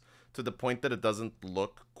bit to the point that it doesn't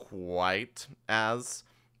look quite as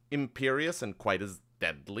imperious and quite as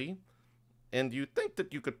deadly. And you think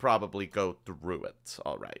that you could probably go through it,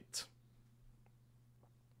 all right.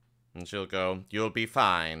 And she'll go, you'll be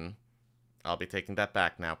fine. I'll be taking that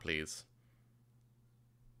back now, please.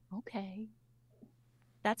 Okay.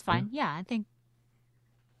 That's fine. Yeah, I think,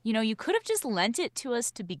 you could have just lent it to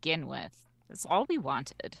us to begin with. That's all we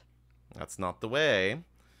wanted. That's not the way.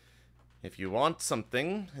 If you want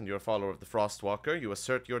something, and you're a follower of the Frostwalker, you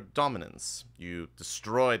assert your dominance. You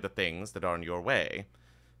destroy the things that are in your way.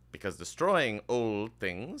 Because destroying old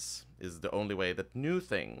things is the only way that new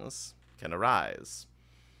things can arise.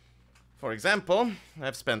 For example,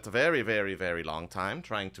 I've spent a very, very, very long time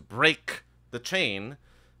trying to break the chain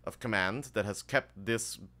of command that has kept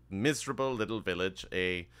this miserable little village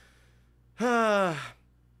a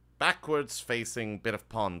backwards-facing bit of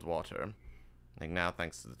pond water. And now,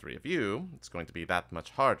 thanks to the three of you, it's going to be that much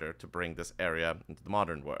harder to bring this area into the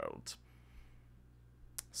modern world.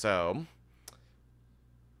 So,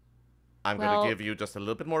 I'm going to give you just a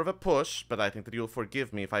little bit more of a push, but I think that you'll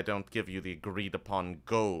forgive me if I don't give you the agreed-upon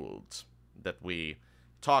gold that we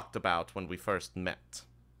talked about when we first met.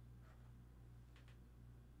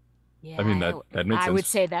 Yeah, I mean, that makes sense. I would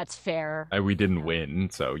say that's fair. We didn't win,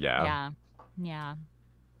 so yeah. Yeah.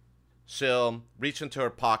 She'll reach into her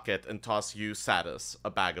pocket and toss you, Satus, a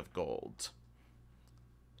bag of gold.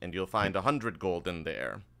 And you'll find 100 gold in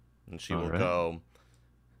there. And she will go,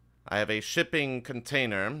 I have a shipping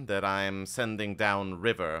container that I'm sending down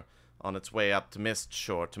river on its way up to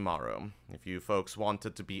Mistshore tomorrow. If you folks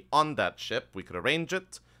wanted to be on that ship, we could arrange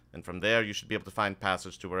it. And from there, you should be able to find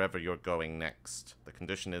passage to wherever you're going next. The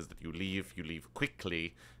condition is that you leave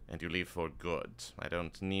quickly, and you leave for good. I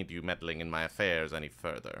don't need you meddling in my affairs any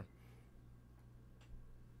further.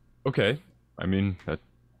 Okay. I mean, that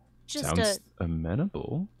Just sounds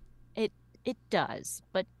amenable. It does,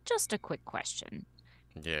 but just a quick question.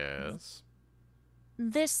 Yes?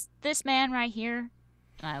 This man right here,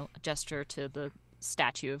 I'll gesture to the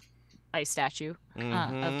ice statue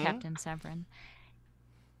of Captain Severin.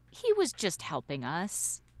 He was just helping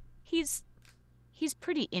us. He's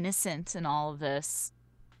pretty innocent in all of this.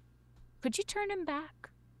 Could you turn him back?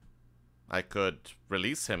 I could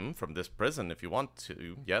release him from this prison if you want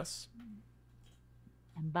to, yes?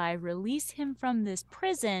 And by release him from this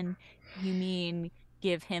prison, you mean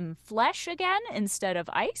give him flesh again instead of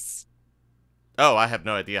ice? Oh, I have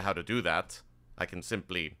no idea how to do that. I can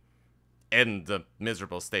simply end the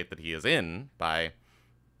miserable state that he is in by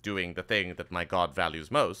doing the thing that my god values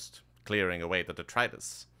most, clearing away the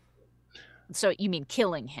detritus. So you mean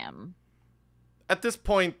killing him? At this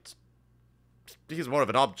point, he's more of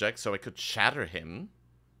an object, so I could shatter him.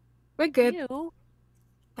 We're good. You?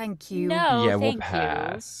 Thank you. No, Yeah, we'll thank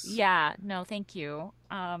pass. you. Yeah, no, thank you.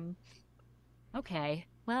 Okay.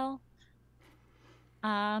 Well,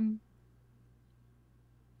 it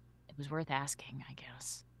was worth asking, I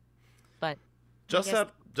guess. But Just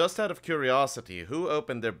out of curiosity, who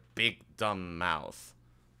opened their big dumb mouth?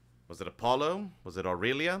 Was it Apollo? Was it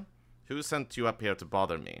Aurelia? Who sent you up here to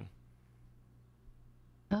bother me?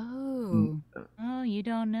 Oh. Oh, you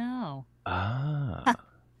don't know. Ah.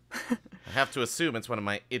 I have to assume it's one of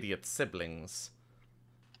my idiot siblings.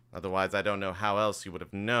 Otherwise, I don't know how else you would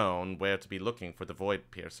have known where to be looking for the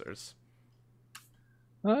void piercers.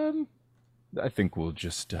 I think we'll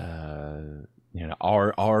just our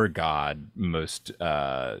god most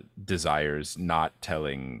desires not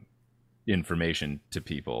telling information to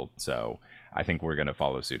people, so I think we're gonna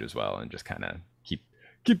follow suit as well and just kind of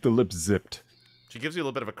keep the lips zipped. She gives you a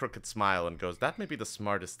little bit of a crooked smile and goes, that may be the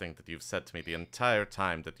smartest thing that you've said to me the entire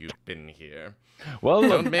time that you've been here. Well,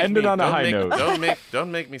 ended on a high note.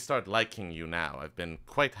 Don't make me start liking you now. I've been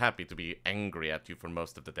quite happy to be angry at you for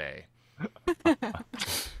most of the day.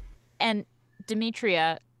 And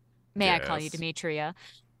Demetria, may I call you Yes. Demetria?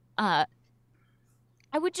 I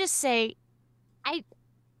would just say, I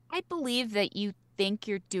believe that you think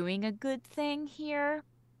you're doing a good thing here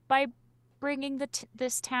by bringing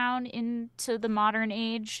this town into the modern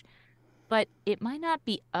age, but it might not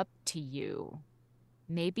be up to you.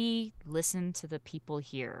 Maybe listen to the people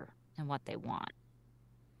here and what they want.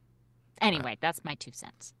 Anyway, that's my 2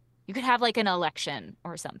 cents. You could have like an election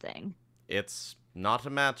or something. It's not a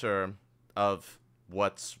matter of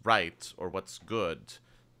what's right or what's good.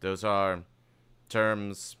 Those are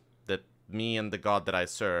terms that me and the god that I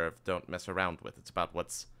serve don't mess around with. It's about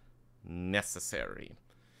what's necessary.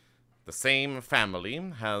 The same family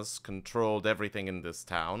has controlled everything in this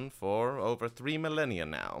town for over 3 millennia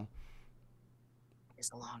now. It's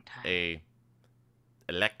a long time. A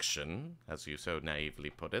election, as you so naively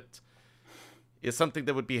put it, is something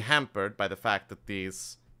that would be hampered by the fact that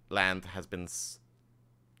this land has been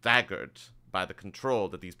staggered by the control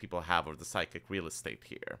that these people have over the psychic real estate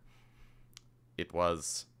here.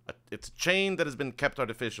 It's a chain that has been kept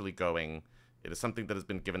artificially going. It is something that has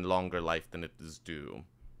been given longer life than it is due.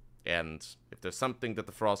 And if there's something that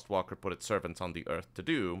the Frostwalker put its servants on the earth to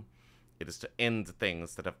do, it is to end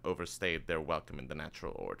things that have overstayed their welcome in the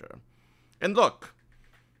natural order. And look,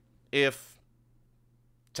 if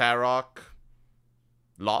Tarok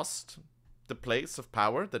lost the place of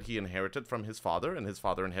power that he inherited from his father, and his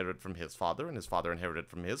father inherited from his father, and his father inherited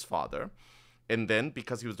from his father. And then,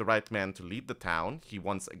 because he was the right man to lead the town, he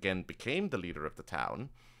once again became the leader of the town.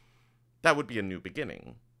 That would be a new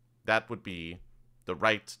beginning. That would be the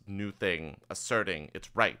right new thing, asserting its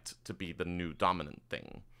right to be the new dominant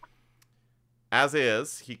thing. As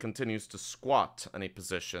is, he continues to squat in a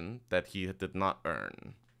position that he did not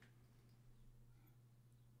earn.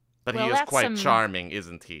 But Well, he is that's quite some- charming,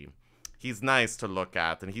 isn't he? He's nice to look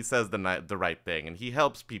at, and he says the right thing, and he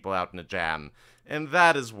helps people out in a jam, and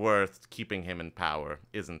that is worth keeping him in power,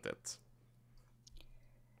 isn't it?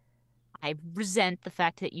 I resent the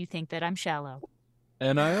fact that you think that I'm shallow.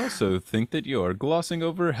 And I also think that you're glossing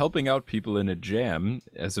over helping out people in a jam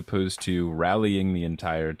as opposed to rallying the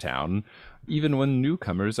entire town, even when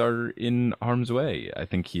newcomers are in harm's way. I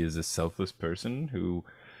think he is a selfless person who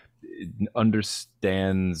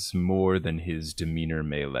understands more than his demeanor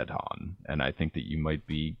may let on. And I think that you might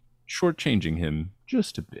be shortchanging him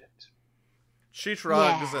just a bit. She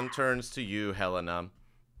shrugs Yeah. and turns to you, Helena.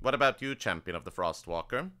 What about you, champion of the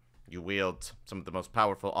Frostwalker? You wield some of the most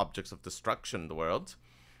powerful objects of destruction in the world.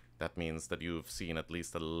 That means that you've seen at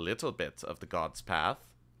least a little bit of the god's path.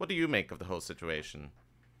 What do you make of the whole situation?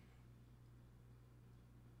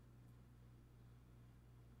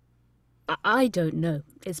 I don't know.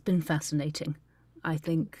 It's been fascinating. I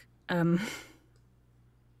think our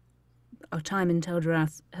time in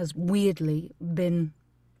Teldorath has weirdly been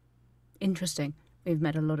interesting. We've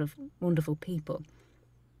met a lot of wonderful people.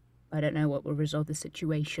 I don't know what will resolve the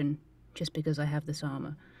situation just because I have this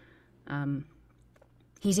armor.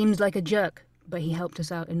 He seems like a jerk, but he helped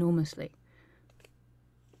us out enormously.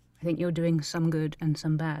 I think you're doing some good and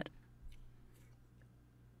some bad.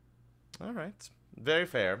 All right. Very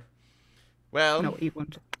fair. Well, Not what you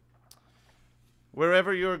want.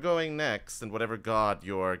 wherever you're going next, and whatever god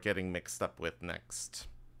you're getting mixed up with next,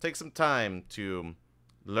 take some time to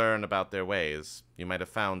learn about their ways. You might have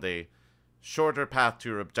found a shorter path to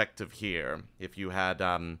your objective here if you had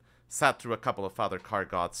sat through a couple of Father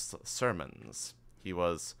Kargoth's sermons. He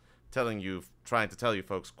was trying to tell you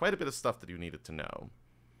folks quite a bit of stuff that you needed to know.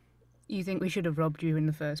 You think we should have robbed you in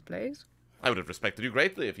the first place? I would have respected you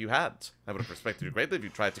greatly if you had. I would have respected you greatly if you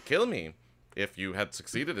tried to kill me. If you had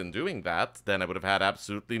succeeded in doing that, then I would have had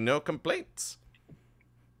absolutely no complaints.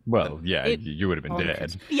 Well, yeah, It- you would have been Oh,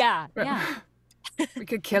 dead. Yeah, yeah, We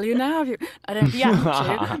could kill you now if you... I don't Yeah.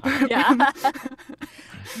 want to. yeah.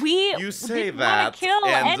 We You say didn't wanna that, kill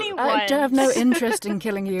and- anyone. I don't have no interest in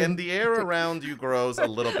killing you. And the air around you grows a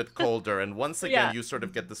little bit colder, and once again, Yeah. you sort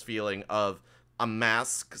of get this feeling of a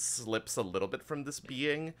mask slips a little bit from this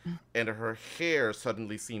being, and her hair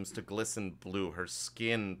suddenly seems to glisten blue. Her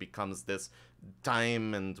skin becomes this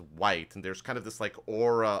diamond white, and there's kind of this like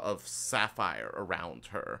aura of sapphire around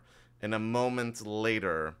her. And a moment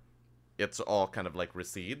later, it's all kind of like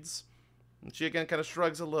recedes. And she again kind of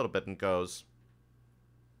shrugs a little bit and goes,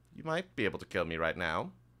 "You might be able to kill me right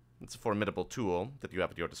now. It's a formidable tool that you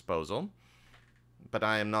have at your disposal. But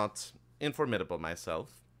I am not informidable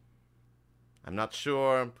myself. I'm not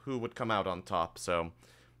sure who would come out on top, so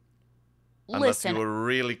unless Listen, you were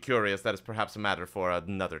really curious, that is perhaps a matter for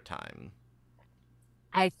another time."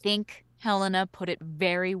 I think Helena put it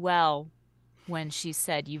very well when she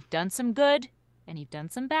said, "You've done some good and you've done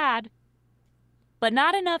some bad, but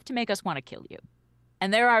not enough to make us want to kill you.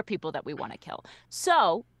 And there are people that we want to kill.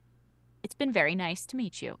 So it's been very nice to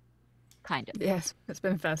meet you." Kind of. Yes, it's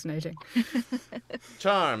been fascinating.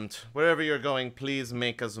 Charmed. Wherever you're going, please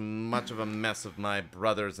make as much of a mess of my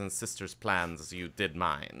brothers' and sisters' plans as you did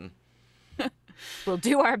mine. We'll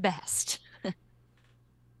do our best.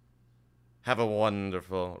 Have a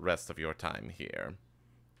wonderful rest of your time here.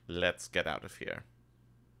 Let's get out of here.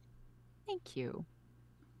 Thank you.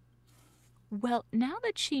 Well, now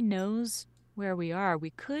that she knows where we are, we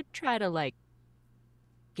could try to, like,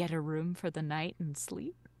 get a room for the night and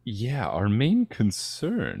sleep. Yeah, our main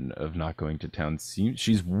concern of not going to town seems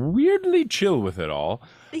she's weirdly chill with it all.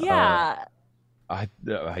 Yeah,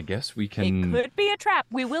 I guess we it can could be a trap.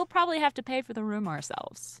 We will probably have to pay for the room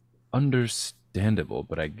ourselves. understandable,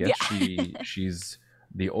 but I guess Yeah. she's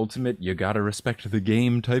the ultimate you gotta respect the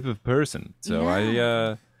game type of person. So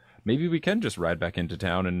Yeah. maybe we can just ride back into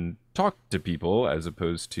town and talk to people as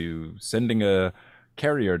opposed to sending a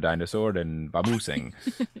carrier dinosaur and baboosing.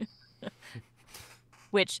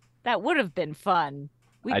 Which that would have been fun.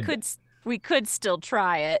 We I'd- could still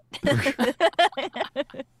try it.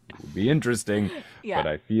 It would be interesting, Yeah. but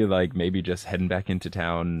I feel like maybe just heading back into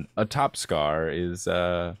town atop Scar is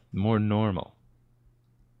more normal.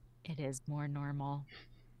 It is more normal.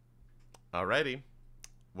 Alrighty.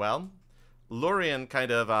 Well, Lorien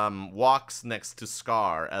kind of walks next to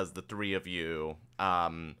Scar as the three of you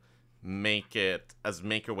make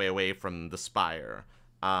your way away from the spire.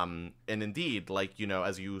 And indeed, like, you know,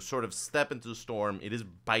 as you sort of step into the storm, it is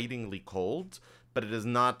bitingly cold, but it is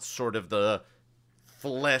not sort of the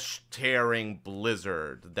flesh-tearing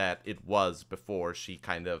blizzard that it was before she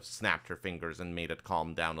kind of snapped her fingers and made it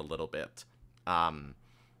calm down a little bit.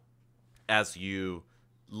 As you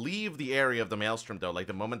leave the area of the maelstrom, though, like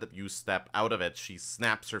the moment that you step out of it, she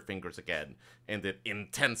snaps her fingers again, and it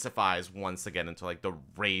intensifies once again into like the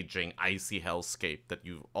raging, icy hellscape that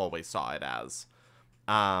you always saw it as.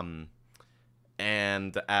 And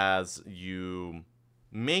as you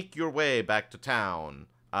make your way back to town,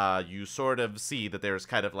 you sort of see that there's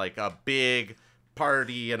kind of like a big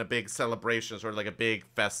party and a big celebration, sort of like a big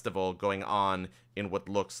festival going on in what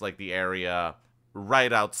looks like the area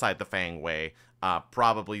right outside the Fangway.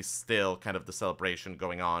 Probably still kind of the celebration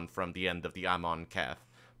going on from the end of the Amon Keth.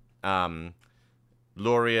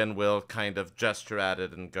 Lorien will kind of gesture at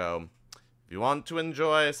it and go, if you want to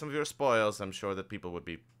enjoy some of your spoils, I'm sure that people would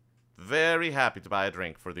be very happy to buy a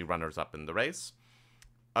drink for the runners-up in the race.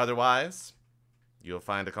 Otherwise, you'll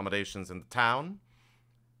find accommodations in the town.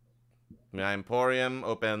 My Emporium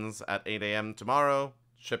opens at 8 a.m. tomorrow.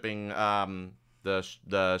 Shipping,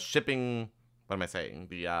 the shipping, what am I saying?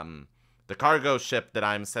 The cargo ship that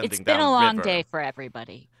I'm sending downriver. It's been a long day for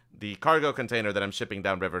everybody. The cargo container that I'm shipping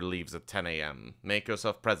downriver leaves at 10 a.m. Make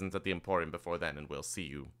yourself present at the Emporium before then, and we'll see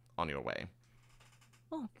you on your way.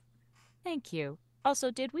 Oh, thank you.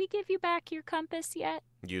 Also, did we give you back your compass yet?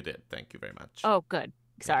 You did. Thank you very much. Oh, good.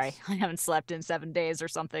 Sorry, Yes. I haven't slept in 7 days or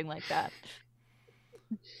something like that.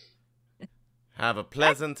 Have a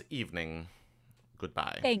pleasant evening.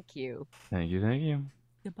 Goodbye. Thank you. Thank you, thank you.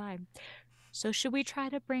 Goodbye. So should we try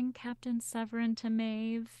to bring Captain Severin to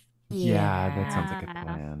Maeve? Yeah, that sounds like a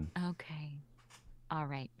plan. Okay. All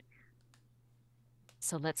right.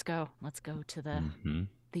 So let's go. Let's go to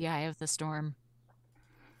the eye of the storm.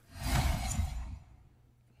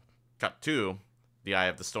 Cut to the eye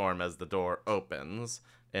of the storm as the door opens,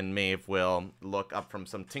 and Maeve will look up from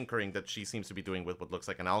some tinkering that she seems to be doing with what looks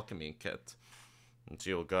like an alchemy kit. And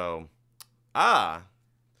she'll go, "Ah,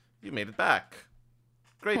 you made it back.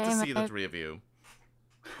 Great to see the three of you.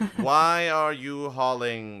 Why are you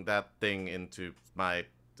hauling that thing into my...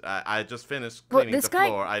 I just finished cleaning the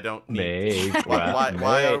floor. I don't need... Maeve,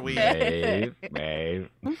 Why are we... Maeve.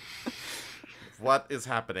 What is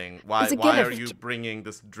happening? Why are you bringing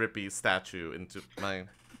this drippy statue into my...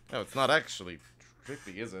 Oh, it's not actually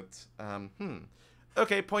drippy, is it?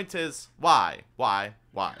 Okay, point is, why? Why?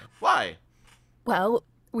 Well,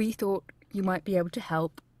 we thought you might be able to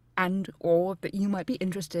help, and or that you might be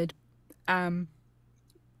interested,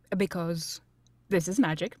 because this is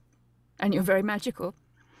magic, and you're very magical.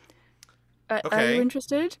 Are Okay. you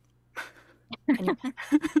interested?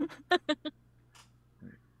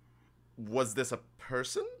 Was this a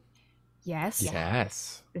person? Yes.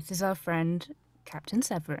 Yes. This is our friend, Captain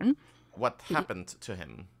Severin. What happened to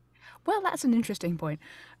him? Well, that's an interesting point.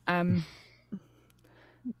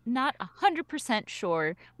 Not 100%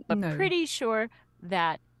 sure, but No. pretty sure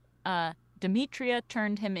that Demetria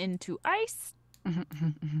turned him into ice.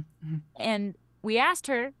 And we asked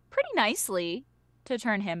her pretty nicely to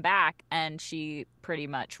turn him back, and she pretty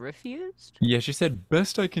much refused. Yeah, she said,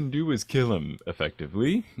 best I can do is kill him,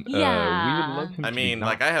 effectively. We Yeah. would love him I to mean, be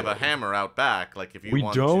like, not I have a killed. hammer out back. Like, if you We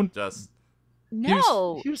want don't- to just...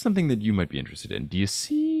 No. Here's something that you might be interested in. Do you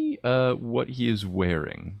see what he is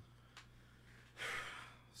wearing?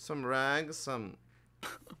 Some rags, some...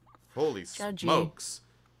 Holy Judgy. smokes.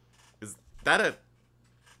 Is that a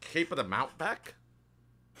Cape of the Mountebank?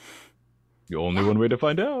 The only one way to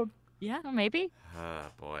find out. Yeah, maybe. Ah,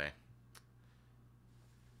 boy.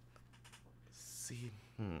 See,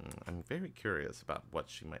 I'm very curious about what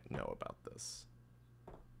she might know about this.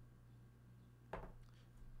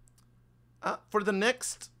 For the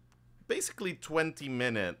next, basically 20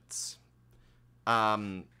 minutes,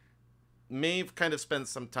 Maeve kind of spends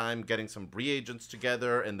some time getting some reagents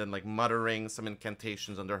together and then, like, muttering some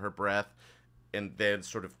incantations under her breath and then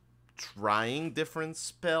sort of trying different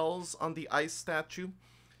spells on the ice statue.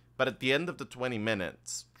 But at the end of the 20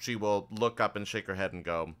 minutes, she will look up and shake her head and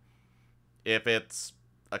go, if it's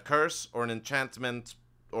a curse or an enchantment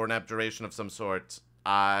or an abjuration of some sort,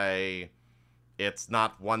 it's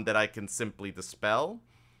not one that I can simply dispel.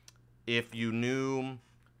 If you knew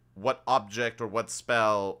what object or what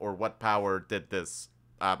spell or what power did this,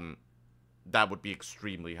 that would be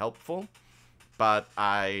extremely helpful. But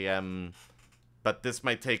but this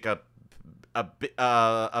might take a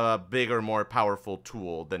a bigger, more powerful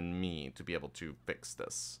tool than me to be able to fix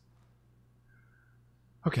this.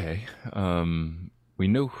 Okay. We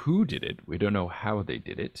know who did it. We don't know how they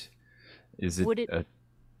did it. Is it?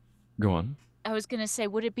 Go on. I was gonna say,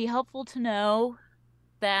 would it be helpful to know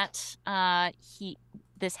that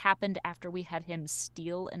this happened after we had him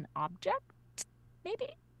steal an object? Maybe.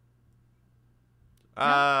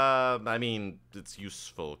 I mean, it's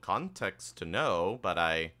useful context to know, but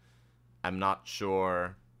I'm not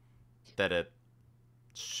sure that it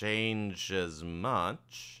changes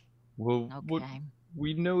much. Well, Okay.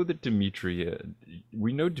 we know that Demetria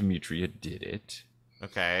did it.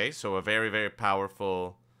 Okay, so a very, very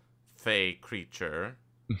powerful fey creature.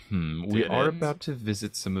 We are about to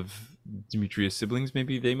visit some of Demetria's siblings.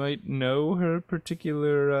 Maybe they might know her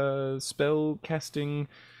particular spell casting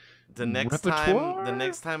repertoire? The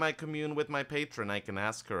next time I commune with my patron, I can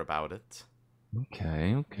ask her about it.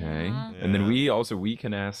 Okay. Yeah. And then we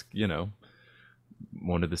can ask,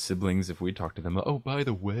 one of the siblings if we talk to them. Oh, by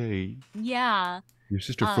the way, Yeah. your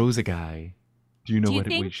sister froze a guy. Do you know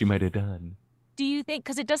what she might have done? Do you think?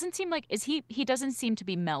 Because it doesn't seem like he doesn't seem to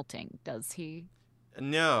be melting, does he?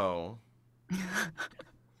 No.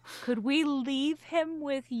 Could we leave him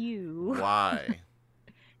with you? Why?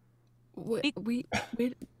 We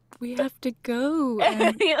have to go.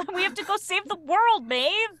 We have to go save the world,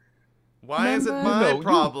 Maeve. Why is it my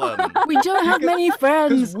problem? We don't have many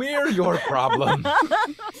friends. Because we're your problem.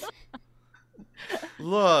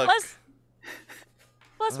 Look.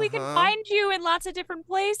 Plus, we can find you in lots of different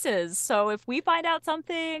places. So if we find out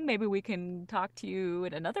something, maybe we can talk to you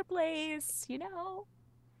in another place,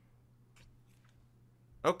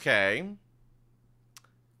 Okay.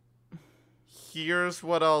 Here's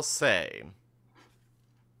what I'll say.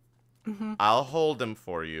 I'll hold him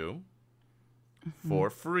for you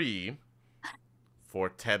for free for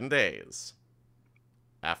 10 days.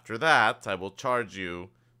 After that, I will charge you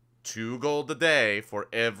 2 gold a day for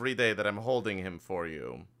every day that I'm holding him for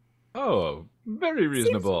you. Oh, very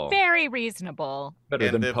reasonable. Seems very reasonable. Better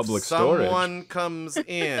And than if public storage. someone comes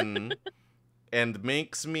in and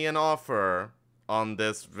makes me an offer on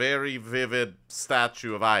this very vivid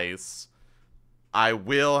statue of ice, I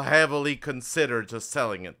will heavily consider just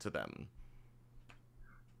selling it to them.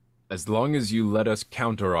 As long as you let us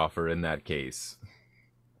counteroffer in that case.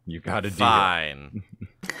 You got a deal. Fine.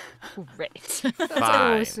 Great. That's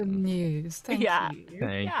Fine. awesome news. Thank Yeah. you.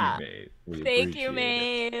 Thank Yeah. you, Maeve. We Thank you,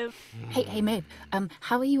 appreciate it. Maeve. Hey, Maeve.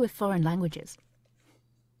 How are you with foreign languages?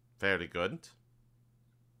 Very good.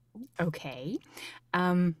 Okay.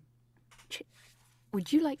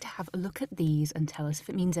 Would you like to have a look at these and tell us if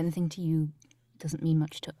it means anything to you? It doesn't mean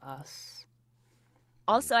much to us.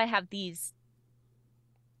 Also, I have these.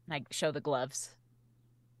 I show the gloves.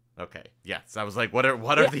 Okay. Yes. I was like, what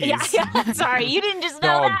are these? Yeah. Sorry, you didn't just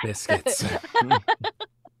know Dog that. biscuits.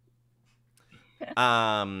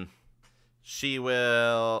 She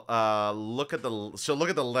will she'll look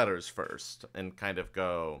at the letters first and kind of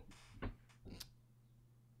go,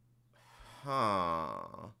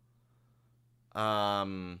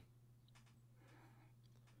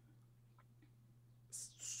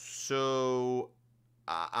 so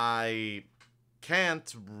I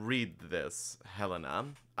can't read this, Helena.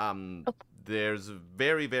 There's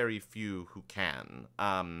very, very few who can.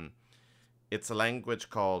 It's a language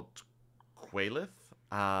called Quailith.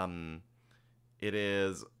 It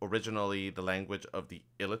is originally the language of the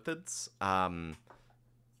Illithids, and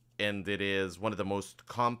it is one of the most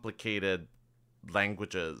complicated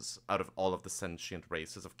languages out of all of the sentient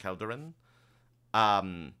races of Teldorath.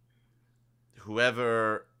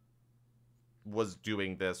 Whoever was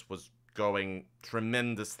doing this was going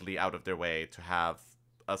tremendously out of their way to have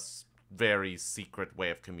a very secret way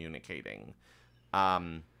of communicating.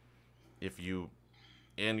 If you,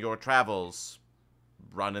 in your travels,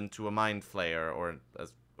 run into a mind flayer, or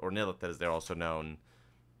Nilith as they're also known,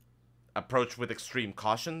 approach with extreme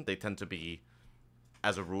caution. They tend to be,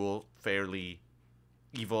 as a rule, fairly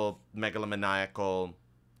evil, megalomaniacal,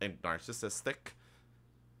 and narcissistic.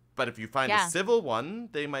 But if you find a civil one,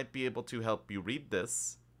 they might be able to help you read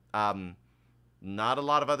this. Not a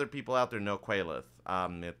lot of other people out there know Quailith.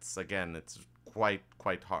 It's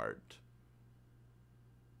quite hard.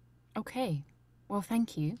 Okay. Well,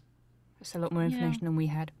 thank you. That's a lot more information than we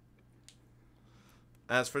had.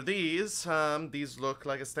 As for these look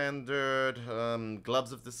like a standard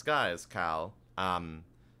gloves of disguise, Cal.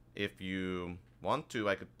 If you want to,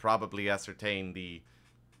 I could probably ascertain the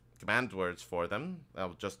command words for them.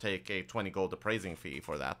 I'll just take a 20 gold appraising fee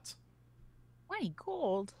for that. 20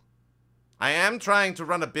 gold? I am trying to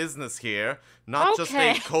run a business here, not just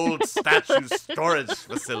a cold statue storage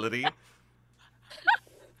facility.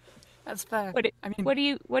 That's fair. I mean, What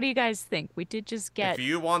do you guys think? We did just get. If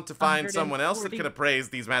you want to find someone else that 140 can appraise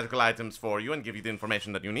these magical items for you and give you the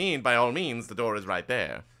information that you need, by all means, the door is right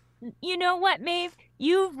there. You know what, Maeve?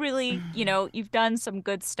 You've really, you've done some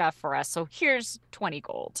good stuff for us. So here's 20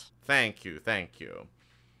 gold. Thank you, thank you.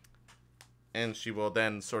 And she will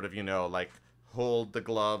then sort of, like, hold the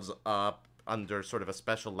gloves up under sort of a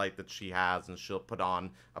special light that she has, and she'll put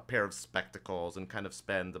on a pair of spectacles and kind of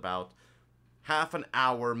spend about half an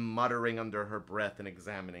hour muttering under her breath and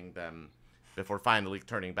examining them before finally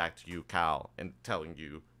turning back to you, Cal, and telling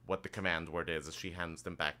you what the command word is as she hands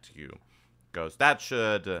them back to you. Goes, that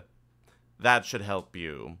should help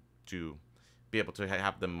you to be able to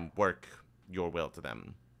have them work your will to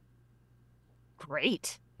them.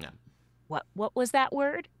 Great. Yeah. What was that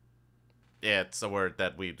word? It's a word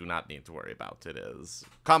that we do not need to worry about. It is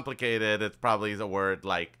complicated. It's probably a word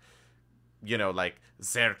like, like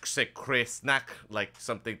Zerksekrisnak, like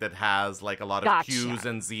something that has like a lot of Gotcha. Q's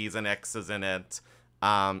and Z's and X's in it,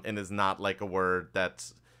 and is not like a word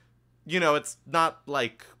that, it's not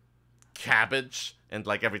like cabbage, and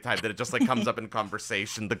like every time that it just like comes up in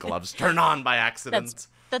conversation, the gloves turn on by accident.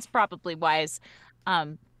 That's probably wise.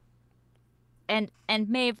 And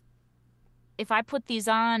Maeve, if I put these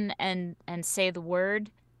on and say the word,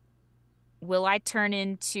 will I turn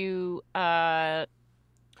into No,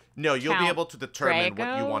 you'll be Count able to determine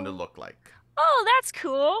what you want to Drago? look like. Oh, that's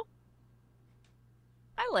cool.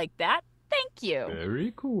 I like that. Thank you.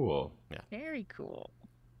 Very cool. Very cool.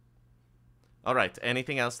 All right.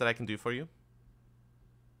 Anything else that I can do for you?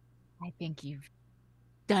 I think you've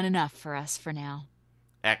done enough for us for now.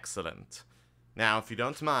 Excellent. Now, if you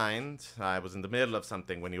don't mind, I was in the middle of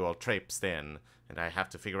something when you all traipsed in, and I have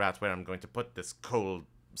to figure out where I'm going to put this cold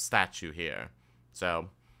statue here. So,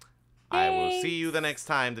 I will see you the next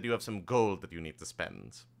time that you have some gold that you need to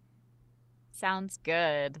spend. Sounds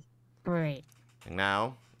good. great. And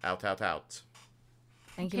now, out.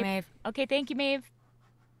 Thank you, Okay. Maeve. Okay, thank you, Maeve.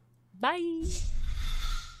 Bye.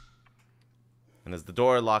 And as the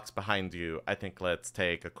door locks behind you, I think let's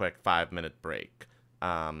take a quick 5-minute break.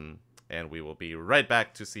 And we will be right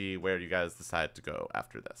back to see where you guys decide to go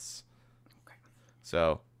after this. Okay.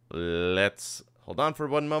 So let's hold on for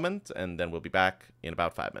one moment, and then we'll be back in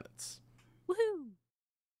about 5 minutes.